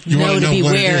kind of know to be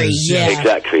wary. Yeah,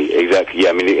 exactly. Yeah,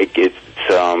 I mean, it's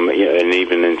and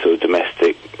even in sort of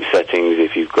domestic settings,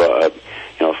 if you've got a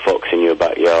fox in your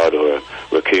backyard or a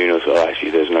raccoon or so. Actually,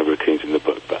 there's no raccoons in the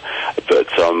book, but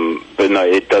no,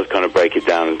 it does kind of break it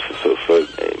down for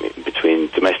between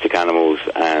domestic animals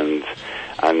and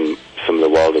some of the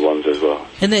wilder ones as well.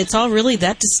 And it's all really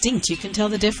that distinct. You can tell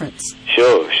the difference.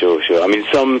 Sure. I mean,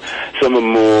 some are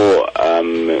more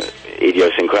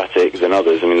idiosyncratic than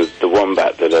others. I mean, the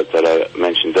wombat that I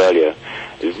mentioned earlier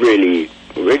is really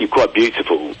quite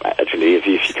beautiful, actually, if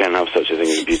you can have such a thing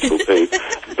as a beautiful poo.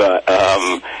 But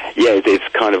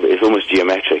it's almost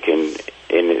geometric in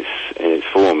its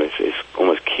form. It's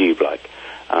almost cube-like.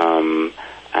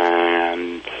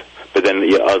 But then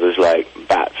others like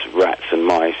bats, rats, and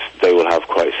mice, they will have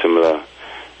quite similar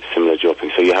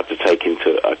droppings. So you have to take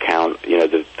into account,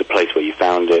 the place where you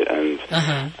found it and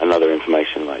other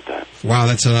information like that. Wow,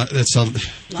 that's a lot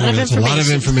of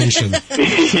information.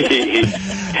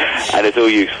 And it's all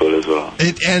useful as well.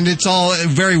 And it's all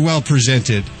very well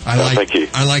presented. Thank you.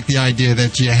 I like the idea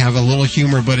that you have a little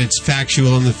humor, but it's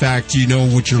factual in the fact you know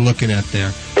what you're looking at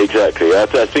there. Exactly. I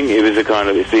think it was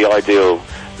it's the ideal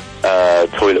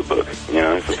toilet book,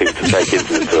 for people to take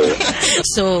into the toilet.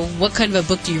 So what kind of a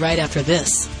book do you write after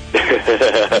this? Do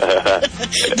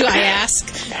I ask?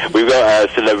 We've got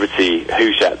a celebrity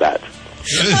Who Shat That.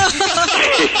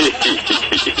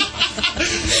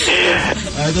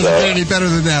 It doesn't get any better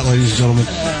than that, ladies and gentlemen.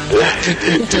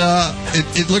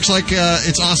 It looks like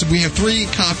it's awesome. We have 3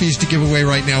 copies to give away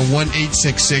right now.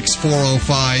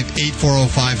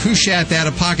 1-866-405-8405. Who Shat That?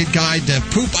 A pocket guide to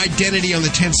poop identity on the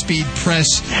 10-speed press.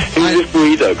 Who's this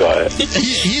burrito guy?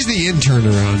 He's the intern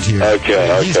around here.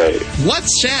 Okay.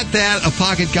 What's Shat That? A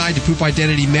pocket guide to poop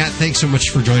identity. Matt, thanks so much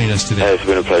for joining us today. It's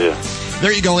been a pleasure.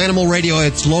 There you go, Animal Radio.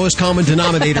 It's lowest common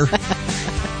denominator.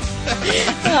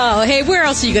 Oh, hey, where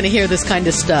else are you going to hear this kind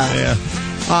of stuff? Yeah.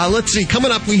 Let's see.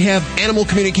 Coming up, we have animal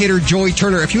communicator Joy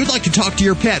Turner. If you would like to talk to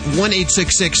your pet,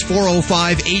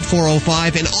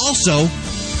 1-866-405-8405. And also,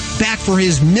 back for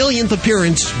his millionth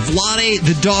appearance, Vladae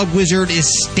the dog wizard is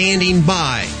standing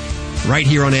by right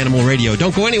here on Animal Radio.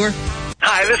 Don't go anywhere.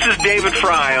 Hi, this is David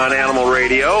Fry on Animal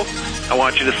Radio. I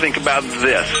want you to think about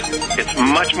this. It's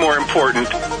much more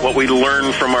important what we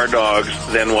learn from our dogs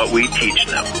than what we teach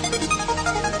them.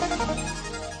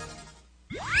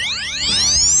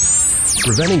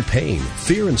 Preventing pain,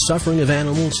 fear, and suffering of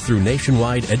animals through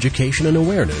nationwide education and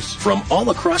awareness from all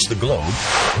across the globe.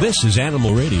 This is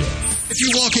Animal Radio. If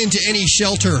you walk into any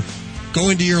shelter, go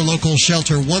into your local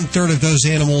shelter, 1/3 of those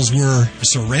animals were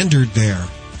surrendered there.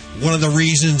 One of the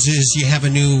reasons is you have a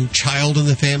new child in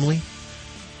the family.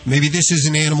 Maybe this is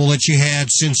an animal that you had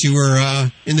since you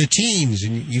were in the teens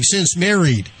and you've since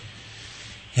married.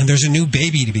 And there's a new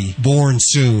baby to be born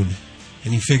soon.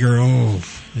 And you figure,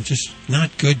 it's just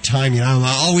not good timing. I'm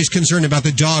always concerned about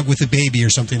the dog with the baby or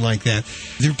something like that.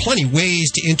 There are plenty of ways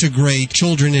to integrate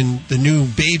children and the new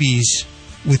babies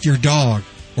with your dog,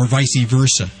 or vice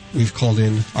versa. We've called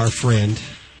in our friend.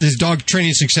 This dog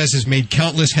training success has made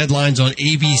countless headlines on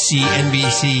ABC,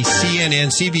 NBC,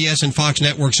 CNN, CBS, and Fox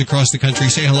networks across the country.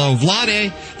 Say hello,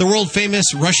 Vladae, the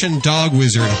world-famous Russian dog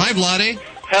wizard. Hi, Vladae.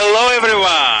 Hello,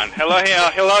 everyone. Hello,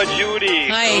 Judy.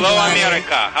 Hi, hello, Vladae.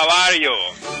 America. How are you?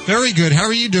 Very good. How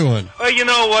are you doing? Well, you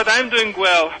know what? I'm doing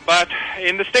well, but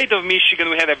in the state of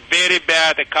Michigan, we had a very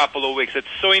bad a couple of weeks. It's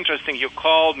so interesting you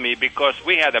called me because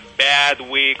we had a bad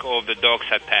week of the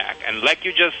dog's attack. And like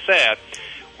you just said,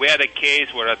 we had a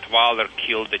case where a toddler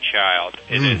killed a child.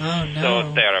 It is so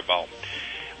terrible.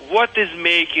 What is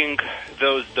making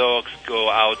those dogs go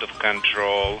out of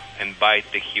control and bite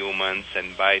the humans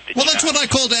and bite the Well, that's what I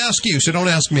called to ask you, so don't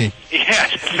ask me.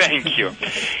 Yes, thank you.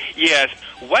 Yes,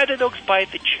 why do dogs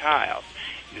bite the child?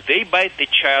 They bite the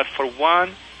child for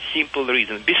one simple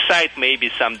reason. Besides, maybe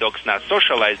some dogs not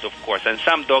socialized, of course, and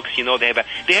some dogs, they don't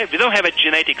have a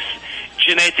genetic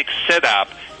setup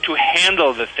to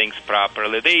handle the things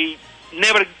properly. They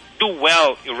never do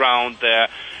well around a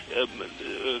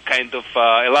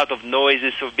lot of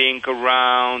noises of being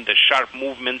around, the sharp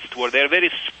movements toward. They're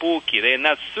very spooky. They're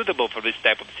not suitable for this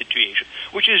type of situation,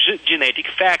 which is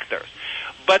genetic factors.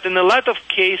 But in a lot of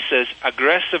cases,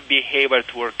 aggressive behavior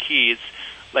toward kids,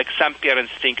 like some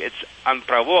parents think it's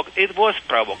unprovoked, it was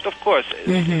provoked. Of course,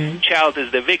 the child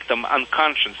is the victim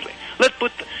unconsciously. Let's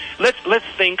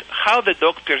think how the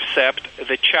dog perceived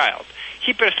the child.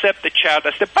 He perceived the child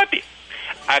as the puppy.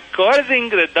 According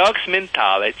to the dog's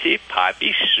mentality,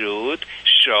 puppy should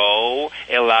show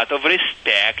a lot of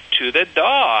respect to the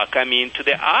dog, to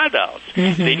the adults.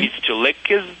 They need to lick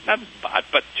his, not butt,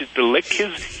 but to lick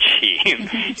his chin.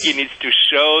 He needs to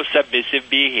show submissive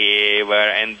behavior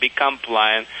and be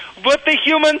compliant. What the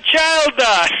human child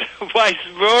does, vice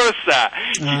versa.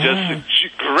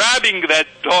 Just grabbing that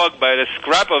dog by the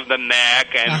scruff of the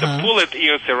neck and pull its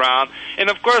ears around. And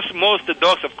of course, most of the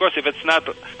dogs, if it's not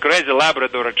crazy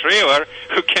Labrador Retriever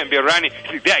who can be running,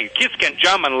 kids can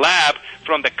jump and lap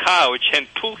from the couch and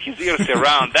pull his ears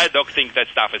around. That dog thinks that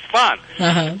stuff is fun.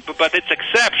 But it's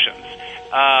exceptions.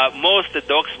 Most of the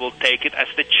dogs will take it as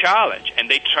the challenge, and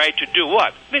they try to do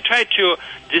what? They try to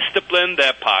discipline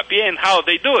the puppy, and how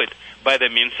they do it? By the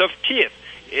means of teeth.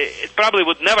 It probably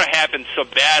would never happen so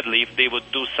badly if they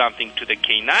would do something to the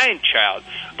canine child,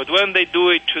 but when they do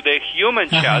it to the human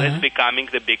child, it's becoming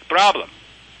the big problem.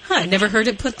 I never heard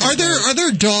it put that way. Are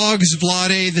there dogs,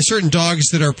 Vladae, the certain dogs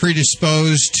that are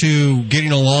predisposed to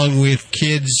getting along with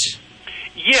kids?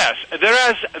 Yes, there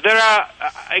are.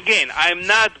 Again, I'm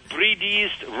not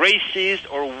breedist, racist,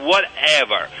 or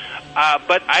whatever,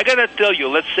 but I gotta tell you.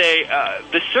 Let's say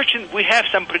we have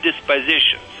some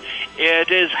predispositions.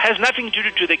 It has nothing to do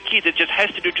to the kid. It just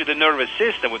has to do to the nervous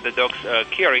system with the dog's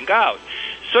carrying out.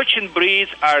 Certain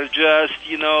breeds are just,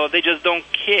 they just don't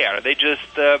care. They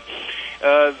just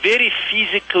very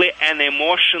physically and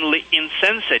emotionally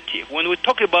insensitive. When we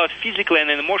talk about physically and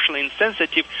emotionally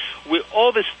insensitive, we're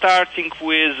always starting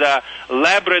with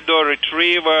Labrador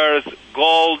Retrievers,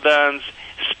 Goldens,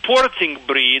 sporting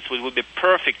breeds, which would be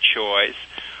perfect choice.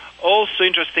 Also,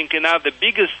 interesting enough, the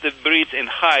biggest the breeds in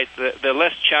height, the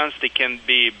less chance they can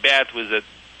be bad with the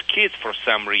kids for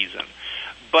some reason.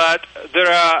 But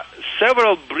there are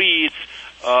several breeds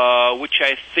which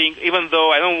I think, even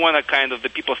though I don't want to kind of, the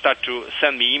people start to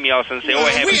send me emails and say,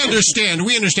 We understand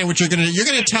what you're going to do. You're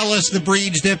going to tell us the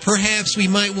breeds that perhaps we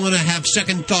might want to have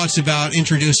second thoughts about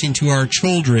introducing to our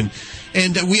children.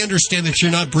 And we understand that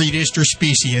you're not breedist or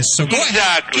speciest, so go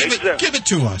ahead, give it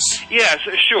to us. Yes,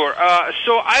 sure.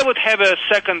 So I would have a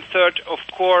second, third, of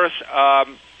course.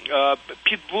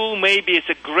 Pit Bull maybe is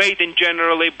a great in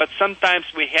generally, but sometimes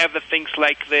we have the things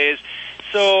like this.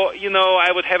 So, I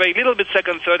would have a little bit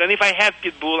second, third, and if I had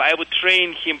Pit Bull, I would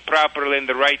train him properly in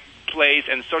the right place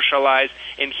and socialize,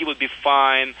 and he would be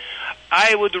fine.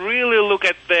 I would really look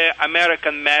at the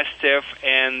American Mastiff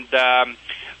and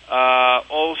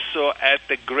also at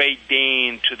the Great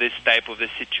Dane to this type of the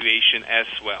situation as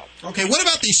well. Okay, what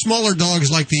about these smaller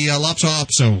dogs like the Lhasa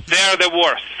Apso? They're the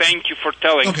worst. Thank you for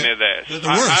telling me this. They're the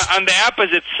worst. On the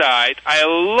opposite side, I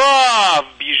love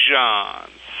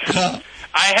Bijans.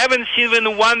 I haven't seen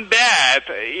even one bad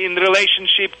in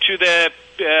relationship to the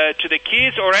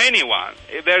kids or anyone.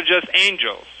 They're just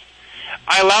angels.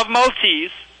 I love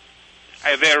Maltese.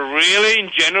 They're really,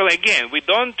 in general, again, we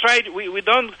don't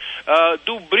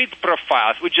do breed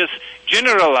profiles. We just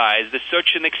generalize the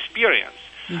search and experience.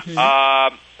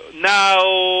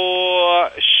 Now,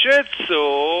 Shih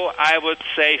Tzu, I would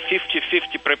say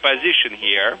 50-50 preposition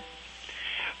here.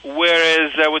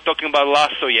 Whereas we're talking about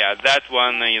Lhasa, that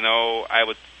one, I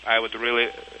would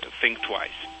really think twice.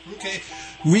 Okay.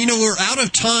 We're out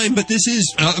of time, but this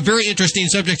is a very interesting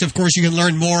subject. Of course, you can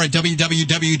learn more at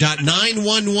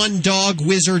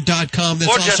www.911dogwizard.com.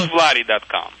 That's or just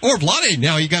Vladae.com. Or Vladae.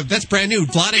 Now that's brand new.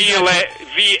 Vladae.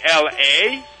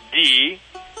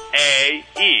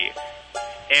 VLADAE.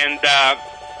 And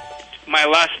my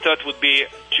last thought would be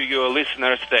to your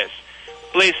listeners this.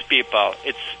 Please, people,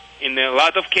 it's in a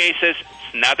lot of cases,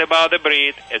 it's not about the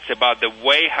breed. It's about the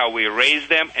way how we raise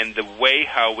them and the way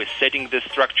how we're setting the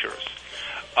structures.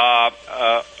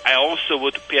 I also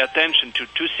would pay attention to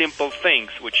two simple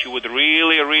things, which you would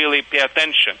really, really pay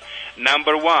attention.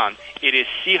 Number one, it is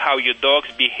see how your dogs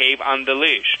behave on the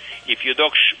leash. If your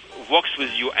dog walks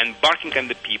with you and barking on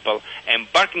the people and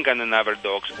barking on another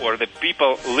dogs, or the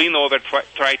people lean over,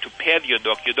 try to pet your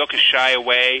dog is shy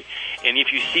away. And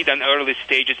if you see it in early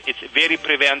stages, it's very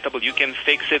preventable. You can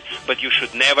fix it, but you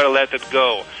should never let it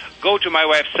go. Go to my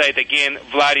website again,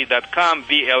 Vladae.com,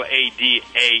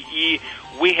 VLADAE.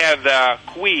 We have the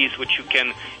quiz which you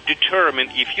can determine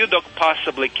if your dog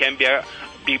possibly can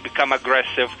become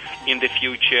aggressive in the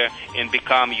future and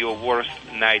become your worst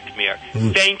nightmare.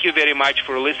 Thank you very much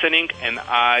for listening, and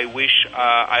I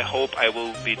hope I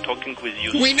will be talking with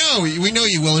you soon. We know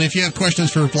you will, and if you have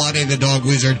questions for Vladae the Dog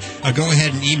Wizard, go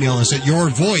ahead and email us at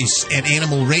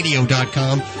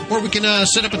yourvoice@animalradio.com, or we can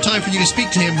set up a time for you to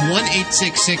speak to him,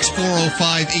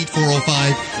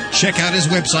 1-866-405-8405. Check out his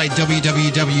website,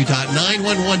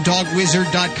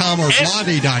 www.911dogwizard.com or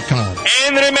Vladae.com.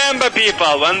 And remember,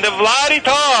 people, when the Vladae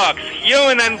talks,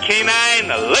 human and canine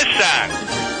listen.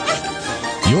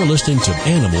 You're listening to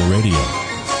Animal Radio.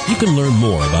 You can learn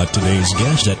more about today's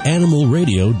guest at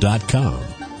animalradio.com.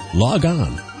 Log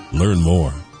on. Learn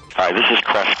more. Hi, this is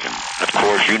Creston. Of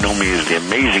course, you know me as the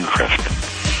amazing Creston.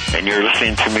 And you're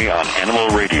listening to me on Animal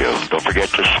Radio. Don't forget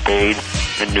to spade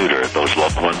and neuter those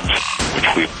loved ones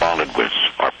which we've bonded with,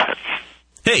 our pets.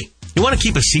 Hey, you want to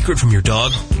keep a secret from your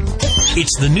dog?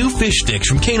 It's the new fish sticks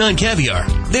from Canine Caviar.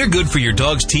 They're good for your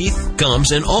dog's teeth,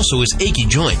 gums, and also his achy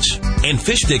joints. And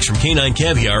fish sticks from Canine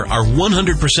Caviar are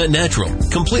 100% natural,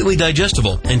 completely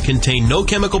digestible, and contain no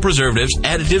chemical preservatives,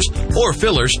 additives, or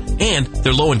fillers, and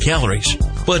they're low in calories.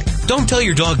 But don't tell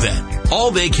your dog that.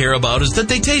 All they care about is that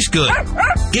they taste good.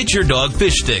 Get your dog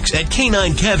fish sticks at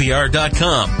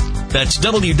caninecaviar.com. That's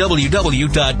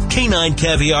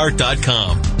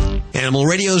www.caninecaviar.com. Animal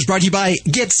Radio is brought to you by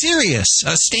Get Serious,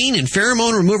 a stain and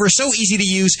pheromone remover so easy to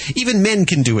use, even men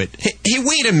can do it. Hey,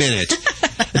 wait a minute.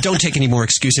 Don't take any more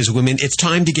excuses, women. It's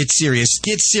time to get serious.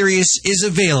 Get Serious is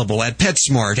available at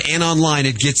PetSmart and online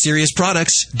at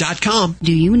GetSeriousProducts.com.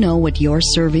 Do you know what you're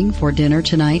serving for dinner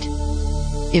tonight?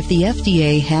 If the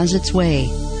FDA has its way,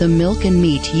 the milk and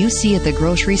meat you see at the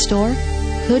grocery store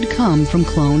could come from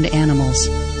cloned animals.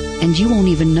 And you won't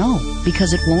even know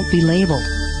because it won't be labeled.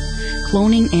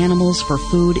 Cloning animals for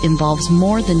food involves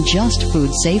more than just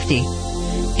food safety.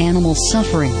 Animal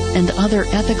suffering and other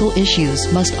ethical issues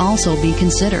must also be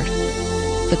considered.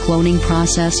 The cloning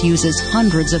process uses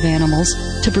hundreds of animals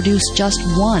to produce just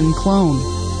one clone,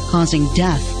 causing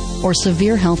death or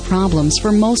severe health problems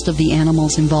for most of the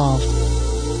animals involved.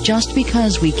 Just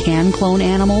because we can clone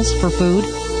animals for food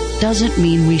doesn't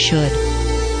mean we should.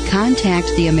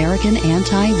 Contact the American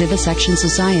Anti-Vivisection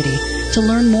Society to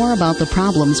learn more about the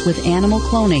problems with animal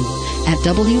cloning at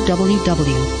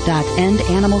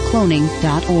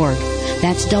www.endanimalcloning.org.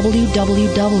 That's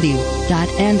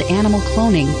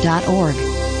www.endanimalcloning.org.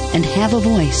 And have a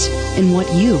voice in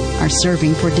what you are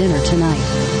serving for dinner tonight.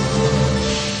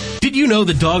 Did you know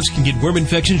that dogs can get worm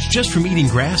infections just from eating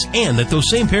grass, and that those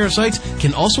same parasites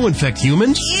can also infect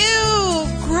humans? Ew,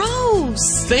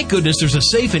 gross. Thank goodness there's a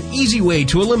safe and easy way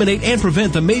to eliminate and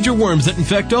prevent the major worms that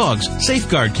infect dogs.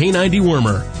 Safeguard K9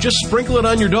 Dewormer. Just sprinkle it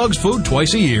on your dog's food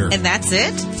twice a year. And that's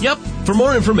it? Yep. For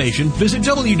more information, visit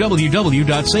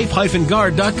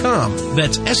www.safe-guard.com.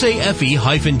 That's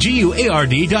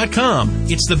SAFE-GUARD.com.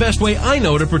 It's the best way I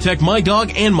know to protect my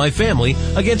dog and my family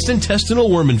against intestinal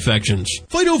worm infections.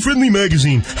 Fido Friendly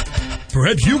Magazine.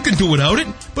 Perhaps you can do without it,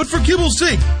 but for kibble's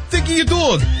sake, think of your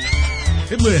dog.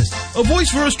 At last, a voice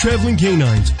for us traveling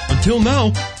canines. Until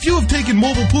now, few have taken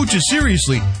mobile pooches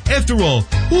seriously. After all,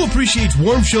 who appreciates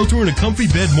warm shelter and a comfy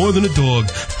bed more than a dog?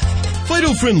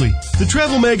 Fido Friendly, the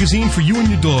travel magazine for you and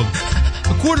your dog.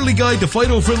 A quarterly guide to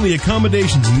Fido-friendly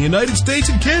accommodations in the United States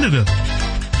and Canada.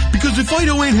 Because if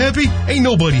Fido ain't happy, ain't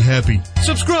nobody happy.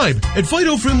 Subscribe at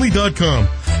FidoFriendly.com.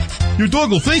 Your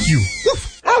dog will thank you.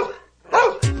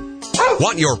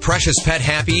 Want your precious pet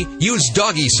happy? Use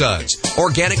Doggy Suds,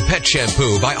 organic pet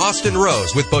shampoo by Austin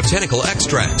Rose with botanical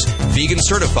extracts. Vegan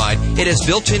certified, it has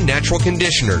built-in natural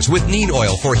conditioners with neem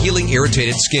oil for healing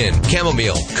irritated skin.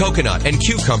 Chamomile, coconut, and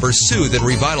cucumber soothe and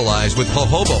revitalize with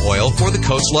jojoba oil for the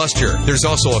coat's luster. There's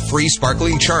also a free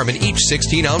sparkling charm in each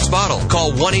 16-ounce bottle.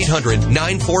 Call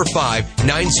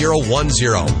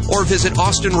 1-800-945-9010 or visit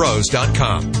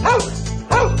austinrose.com.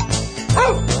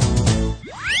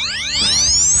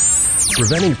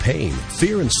 Preventing pain,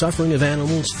 fear, and suffering of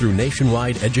animals through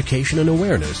nationwide education and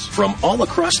awareness from all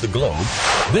across the globe.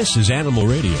 This is Animal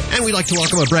Radio. And we'd like to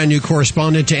welcome a brand new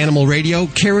correspondent to Animal Radio,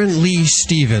 Karen Lee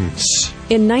Stevens.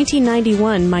 In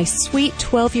 1991, my sweet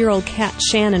 12-year-old cat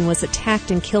Shannon was attacked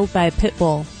and killed by a pit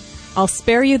bull. I'll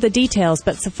spare you the details,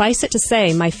 but suffice it to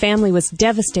say, my family was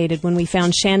devastated when we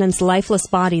found Shannon's lifeless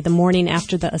body the morning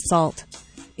after the assault.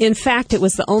 In fact, it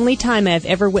was the only time I have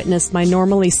ever witnessed my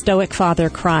normally stoic father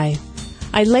cry.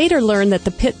 I later learned that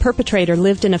the pit perpetrator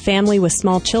lived in a family with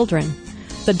small children.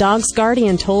 The dog's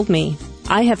guardian told me,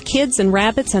 "I have kids and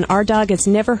rabbits and our dog has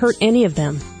never hurt any of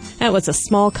them." That was a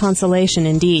small consolation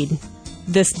indeed.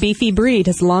 This beefy breed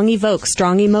has long evoked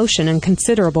strong emotion and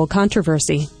considerable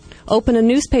controversy. Open a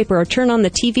newspaper or turn on the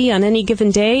TV on any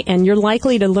given day, and you're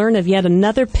likely to learn of yet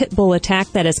another pit bull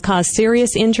attack that has caused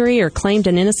serious injury or claimed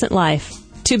an innocent life.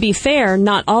 To be fair,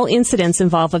 not all incidents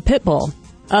involve a pit bull.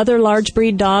 Other large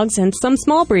breed dogs, and some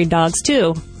small breed dogs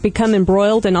too, become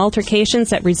embroiled in altercations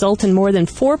that result in more than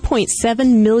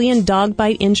 4.7 million dog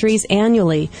bite injuries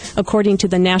annually, according to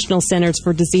the National Centers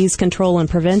for Disease Control and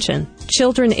Prevention.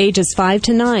 Children ages 5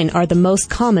 to 9 are the most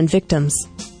common victims.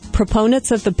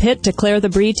 Proponents of the pit declare the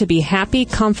breed to be happy,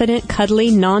 confident,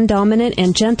 cuddly, non-dominant,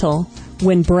 and gentle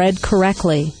when bred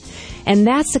correctly. And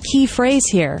that's a key phrase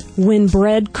here, when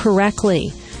bred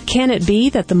correctly. Can it be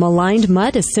that the maligned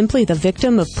mutt is simply the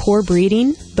victim of poor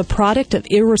breeding, the product of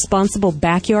irresponsible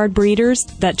backyard breeders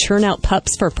that churn out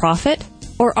pups for profit?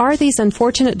 Or are these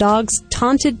unfortunate dogs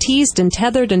taunted, teased, and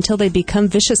tethered until they become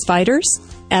vicious fighters?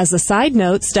 As a side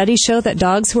note, studies show that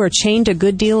dogs who are chained a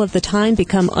good deal of the time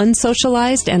become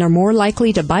unsocialized and are more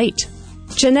likely to bite.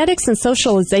 Genetics and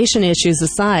socialization issues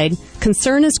aside,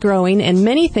 concern is growing and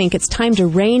many think it's time to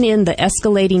rein in the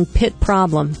escalating pit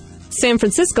problem. San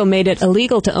Francisco made it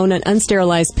illegal to own an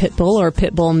unsterilized pit bull or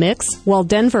pit bull mix, while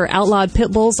Denver outlawed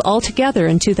pit bulls altogether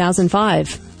in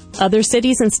 2005. Other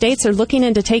cities and states are looking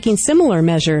into taking similar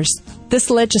measures. This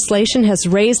legislation has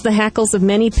raised the hackles of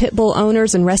many pit bull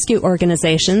owners and rescue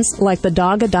organizations, like the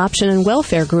Dog Adoption and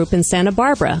Welfare Group in Santa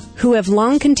Barbara, who have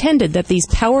long contended that these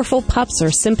powerful pups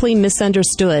are simply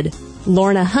misunderstood.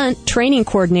 Lorna Hunt, training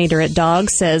coordinator at DOG,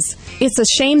 says, "It's a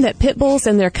shame that pit bulls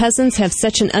and their cousins have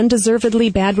such an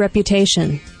undeservedly bad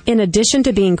reputation. In addition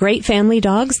to being great family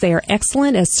dogs, they are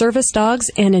excellent as service dogs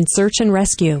and in search and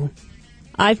rescue."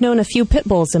 I've known a few pit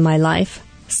bulls in my life.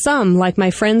 Some, like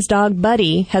my friend's dog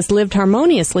Buddy, has lived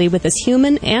harmoniously with his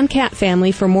human and cat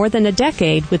family for more than a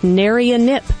decade with nary a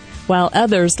nip, while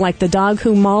others, like the dog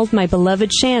who mauled my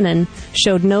beloved Shannon,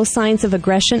 showed no signs of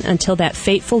aggression until that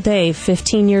fateful day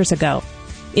 15 years ago.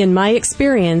 In my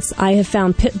experience, I have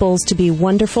found pit bulls to be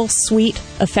wonderful, sweet,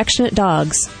 affectionate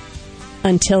dogs,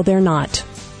 until they're not.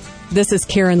 This is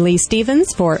Karen Lee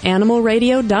Stevens for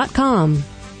AnimalRadio.com.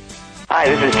 Hi,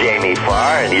 this is Jamie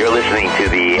Farr, and you're listening to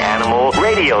the Animal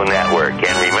Radio Network.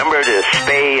 And remember to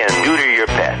spay and neuter your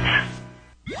pets.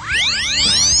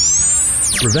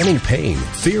 preventing pain,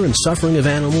 fear, and suffering of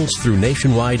animals through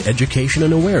nationwide education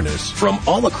and awareness from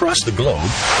all across the globe.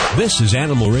 This is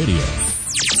Animal Radio.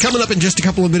 Coming up in just a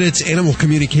couple of minutes, animal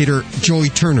communicator Joy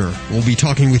Turner will be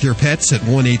talking with your pets at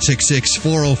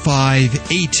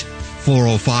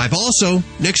 1-866-405-8405. Also,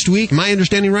 next week, my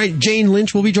understanding right, Jane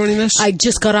Lynch will be joining us? I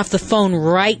just got off the phone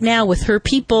right now with her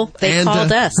people. They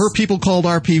called us. Her people called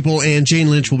our people, and Jane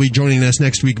Lynch will be joining us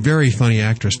next week. Very funny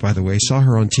actress, by the way. Saw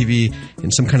her on TV in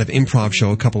some kind of improv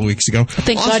show a couple of weeks ago.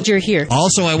 Thank God you're here.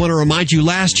 Also, I want to remind you,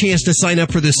 last chance to sign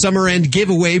up for the Summer End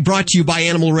giveaway brought to you by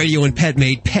Animal Radio and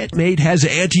PetMate. PetMate has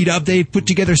anteed up. They've put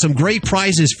together some great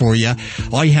prizes for you.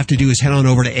 All you have to do is head on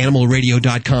over to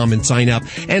animalradio.com and sign up.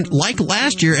 And like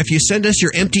last year, if you send us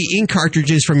your empty ink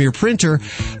cartridges from your printer,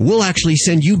 we'll actually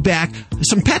send you back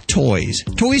some pet toys.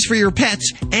 Toys for your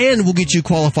pets, and we'll get you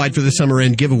qualified for the Summer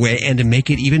End giveaway. And to make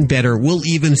it even better, we'll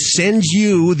even send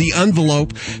you the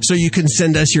envelope so you can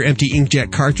send us your empty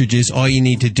inkjet cartridges. All you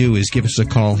need to do is give us a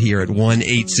call here at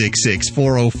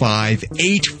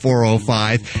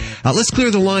 1-866-405-8405. Let's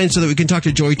clear the line so that we can talk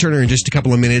to Joy Turner in just a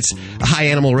couple of minutes. Hi,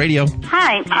 Animal Radio.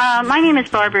 Hi, my name is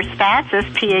Barbara Spatz,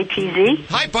 S-P-A-T-Z.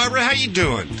 Hi, Barbara. How you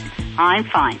doing? I'm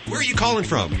fine. Where are you calling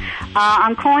from?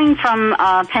 I'm calling from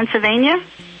Pennsylvania.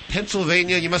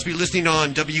 Pennsylvania. You must be listening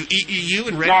on WEEU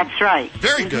in Reading. That's right.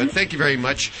 Very good. Thank you very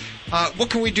much. What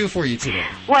can we do for you today?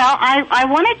 Well, I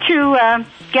wanted to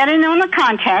get in on the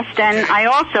contest, and I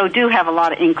also do have a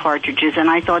lot of ink cartridges, and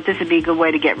I thought this would be a good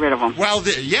way to get rid of them. Well,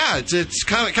 it's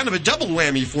kind of a double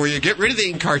whammy for you. Get rid of the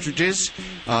ink cartridges.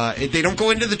 They don't go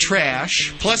into the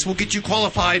trash. Plus, we'll get you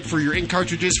qualified for your ink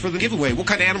cartridges for the giveaway. What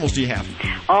kind of animals do you have?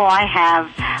 Oh, I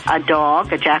have a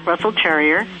dog, a Jack Russell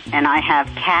Terrier, and I have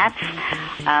cats.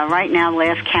 Right now,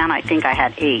 last count, I think I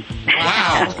had 8.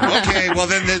 Wow. Okay, well,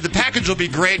 then the package will be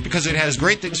great because it has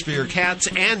great things for your cats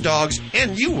and dogs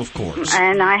and you, of course.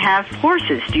 And I have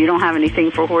horses. You don't have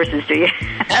anything for horses, do you?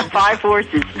 I have 5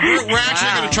 horses. We're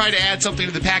actually going to try to add something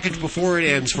to the package before it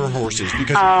ends for horses.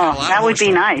 Because that would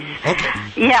be nice. Okay.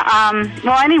 Yeah,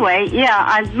 well, anyway,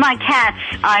 my cats,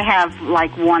 I have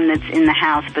like one that's in the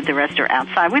house, but the rest are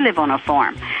outside. We live on a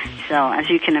farm. So, as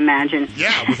you can imagine.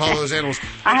 Yeah, with all those animals.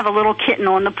 I have a little kitten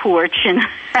on the porch, and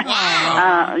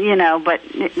wow. But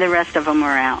the rest of them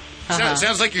are out.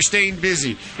 Sounds like you're staying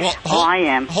busy. Well, I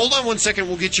am. Hold on one second.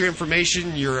 We'll get your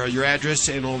information, your address,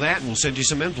 and all that, and we'll send you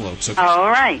some envelopes. Okay? All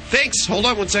right. Thanks. Hold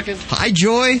on one second. Hi,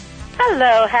 Joy.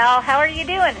 Hello, Hal. How are you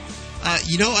doing?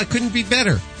 I couldn't be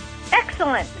better.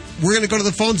 Excellent. We're going to go to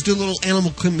the phones, do a little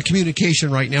animal communication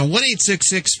right now.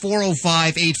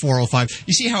 1-866-405-8405.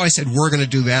 You see how I said we're going to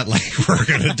do that? Like we're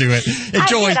going to do it. And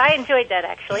Joy, I enjoyed that,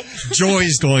 actually.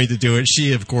 Joy's going to do it.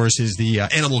 She, of course, is the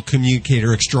animal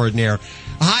communicator extraordinaire.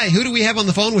 Hi, who do we have on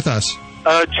the phone with us?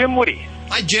 Jim Woody.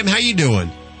 Hi, Jim. How you doing?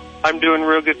 I'm doing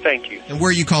real good, thank you. And where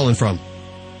are you calling from?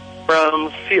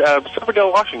 From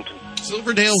Silverdale, Washington.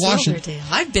 Silverdale, Washington. Silverdale.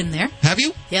 I've been there. Have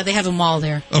you? Yeah, they have a mall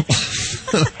there. Oh.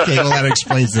 Okay, well, that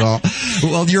explains it all.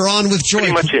 Well, you're on with Joy.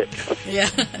 Pretty much it. Yeah.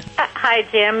 Hi,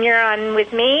 Jim. You're on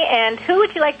with me. And who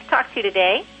would you like to talk to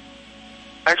today?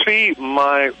 Actually,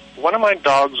 one of my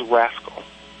dogs, Rascal.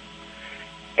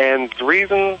 And the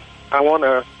reason I want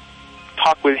to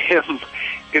talk with him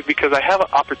is because I have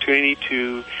an opportunity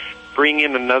to bring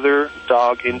in another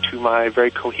dog into my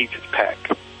very cohesive pack.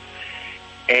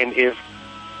 And if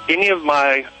any of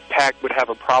my pack would have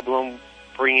a problem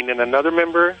bringing in another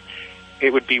member,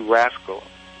 it would be Rascal.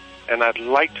 And I'd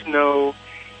like to know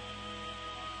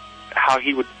how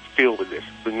he would feel with this,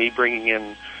 with me bringing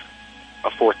in a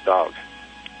 4th dog.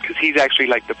 Because he's actually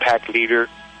like the pack leader.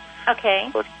 Okay.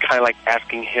 So it's kind of like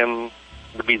asking him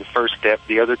to be the first step.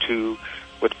 The other 2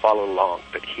 would follow along.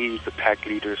 But he's the pack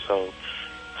leader, so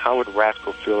how would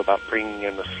Rascal feel about bringing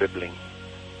in a sibling?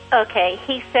 Okay,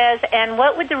 he says, and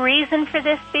what would the reason for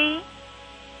this be?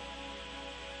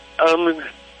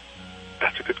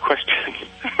 That's a good question.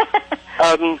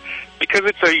 Because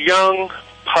it's a young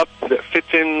pup that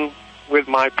fits in with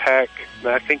my pack,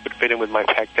 that I think would fit in with my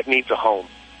pack, that needs a home.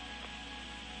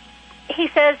 He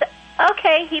says,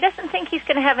 okay, he doesn't think he's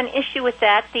going to have an issue with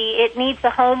that. The it needs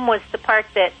a home was the part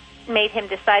that made him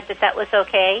decide that was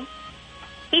okay.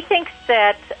 He thinks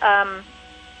that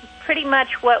pretty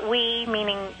much what we,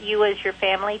 meaning you as your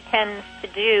family, tends to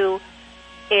do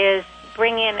is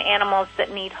bring in animals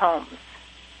that need homes.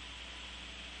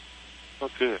 Oh,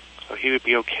 good. So he would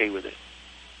be okay with it.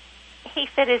 He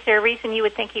said, is there a reason you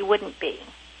would think he wouldn't be?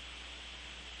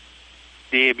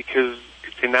 Yeah, because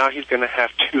now he's going to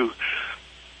have to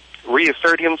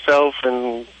reassert himself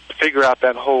and figure out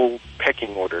that whole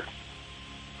pecking order.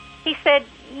 He said,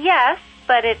 yes,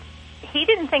 but he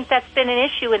didn't think that's been an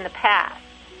issue in the past.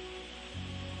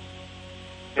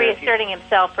 asserting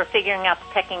himself or figuring out the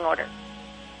pecking order.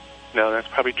 No, that's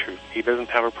probably true. He doesn't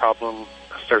have a problem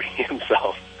asserting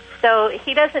himself. So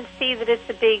he doesn't see that it's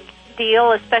a big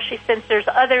deal, especially since there's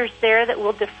others there that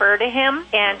will defer to him.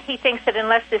 And he thinks that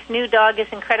unless this new dog is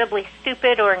incredibly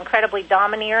stupid or incredibly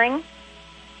domineering,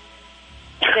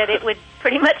 that it would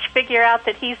pretty much figure out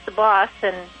that he's the boss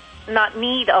and not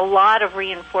need a lot of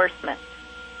reinforcement.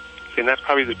 And that's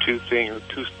probably the two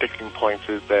sticking points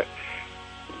is that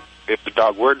if the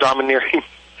dog were domineering,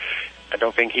 I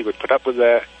don't think he would put up with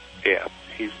that. Yeah,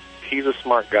 he's a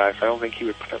smart guy, so I don't think he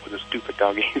would put up with a stupid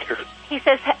dog either. He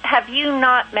says, have you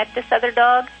not met this other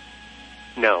dog?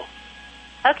 No.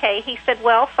 Okay, he said,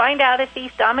 well, find out if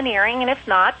he's domineering, and if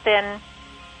not, then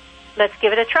let's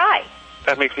give it a try.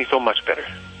 That makes me so much better.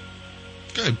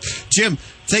 Good. Jim,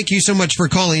 thank you so much for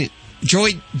calling.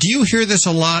 Joy, do you hear this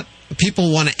a lot?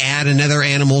 People want to add another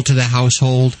animal to the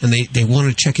household, and they want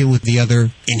to check in with the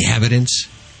other inhabitants?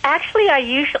 Actually,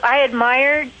 I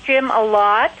admire Jim a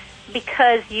lot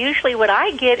because usually what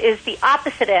I get is the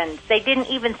opposite end. They didn't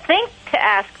even think to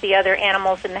ask the other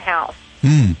animals in the house.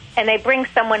 And they bring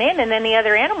someone in, and then the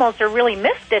other animals are really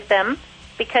miffed at them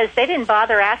because they didn't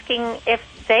bother asking if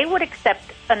they would accept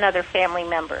another family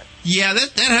member. Yeah,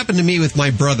 that happened to me with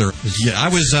my brother. Yeah, I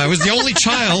was the only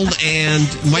child, and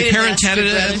my parents had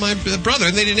my brother,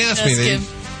 and they didn't ask me.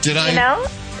 Did I? You know,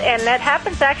 and that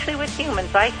happens actually with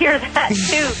humans. I hear that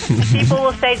too. People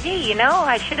will say, "Gee,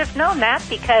 I should have known that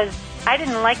because I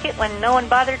didn't like it when no one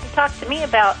bothered to talk to me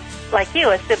about, like you,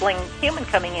 a sibling human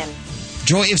coming in."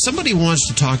 Joy, if somebody wants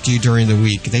to talk to you during the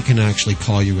week, they can actually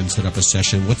call you and set up a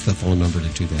session. What's the phone number to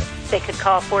do that? They could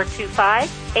call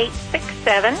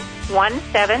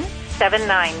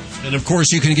 425-867-1779. And, of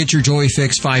course, you can get your Joy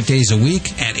fix 5 days a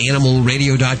week at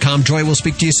animalradio.com. Joy, we'll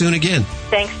speak to you soon again.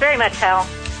 Thanks very much, Hal.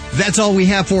 That's all we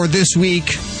have for this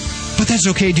week. But that's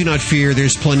okay. Do not fear.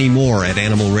 There's plenty more at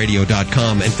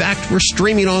animalradio.com. In fact, we're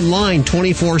streaming online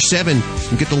 24/7.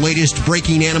 You get the latest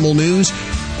breaking animal news.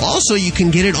 Also, you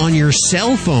can get it on your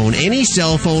cell phone, any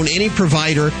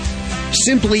provider.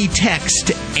 Simply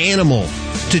text ANIMAL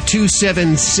to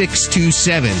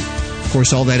 27627. Of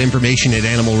course, all that information at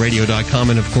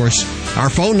animalradio.com. And, of course, our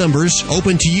phone numbers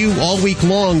open to you all week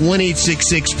long,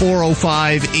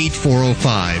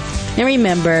 1-866-405-8405. And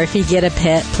remember, if you get a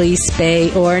pet, please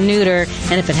spay or neuter.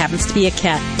 And if it happens to be a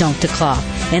cat, don't declaw.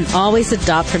 And always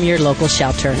adopt from your local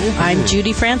shelter. I'm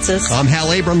Judy Francis. I'm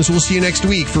Hal Abrams. We'll see you next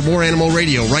week for more Animal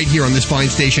Radio right here on this fine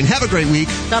station. Have a great week.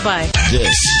 Bye-bye.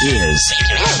 This is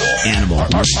Animal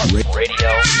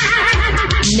Radio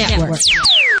Network.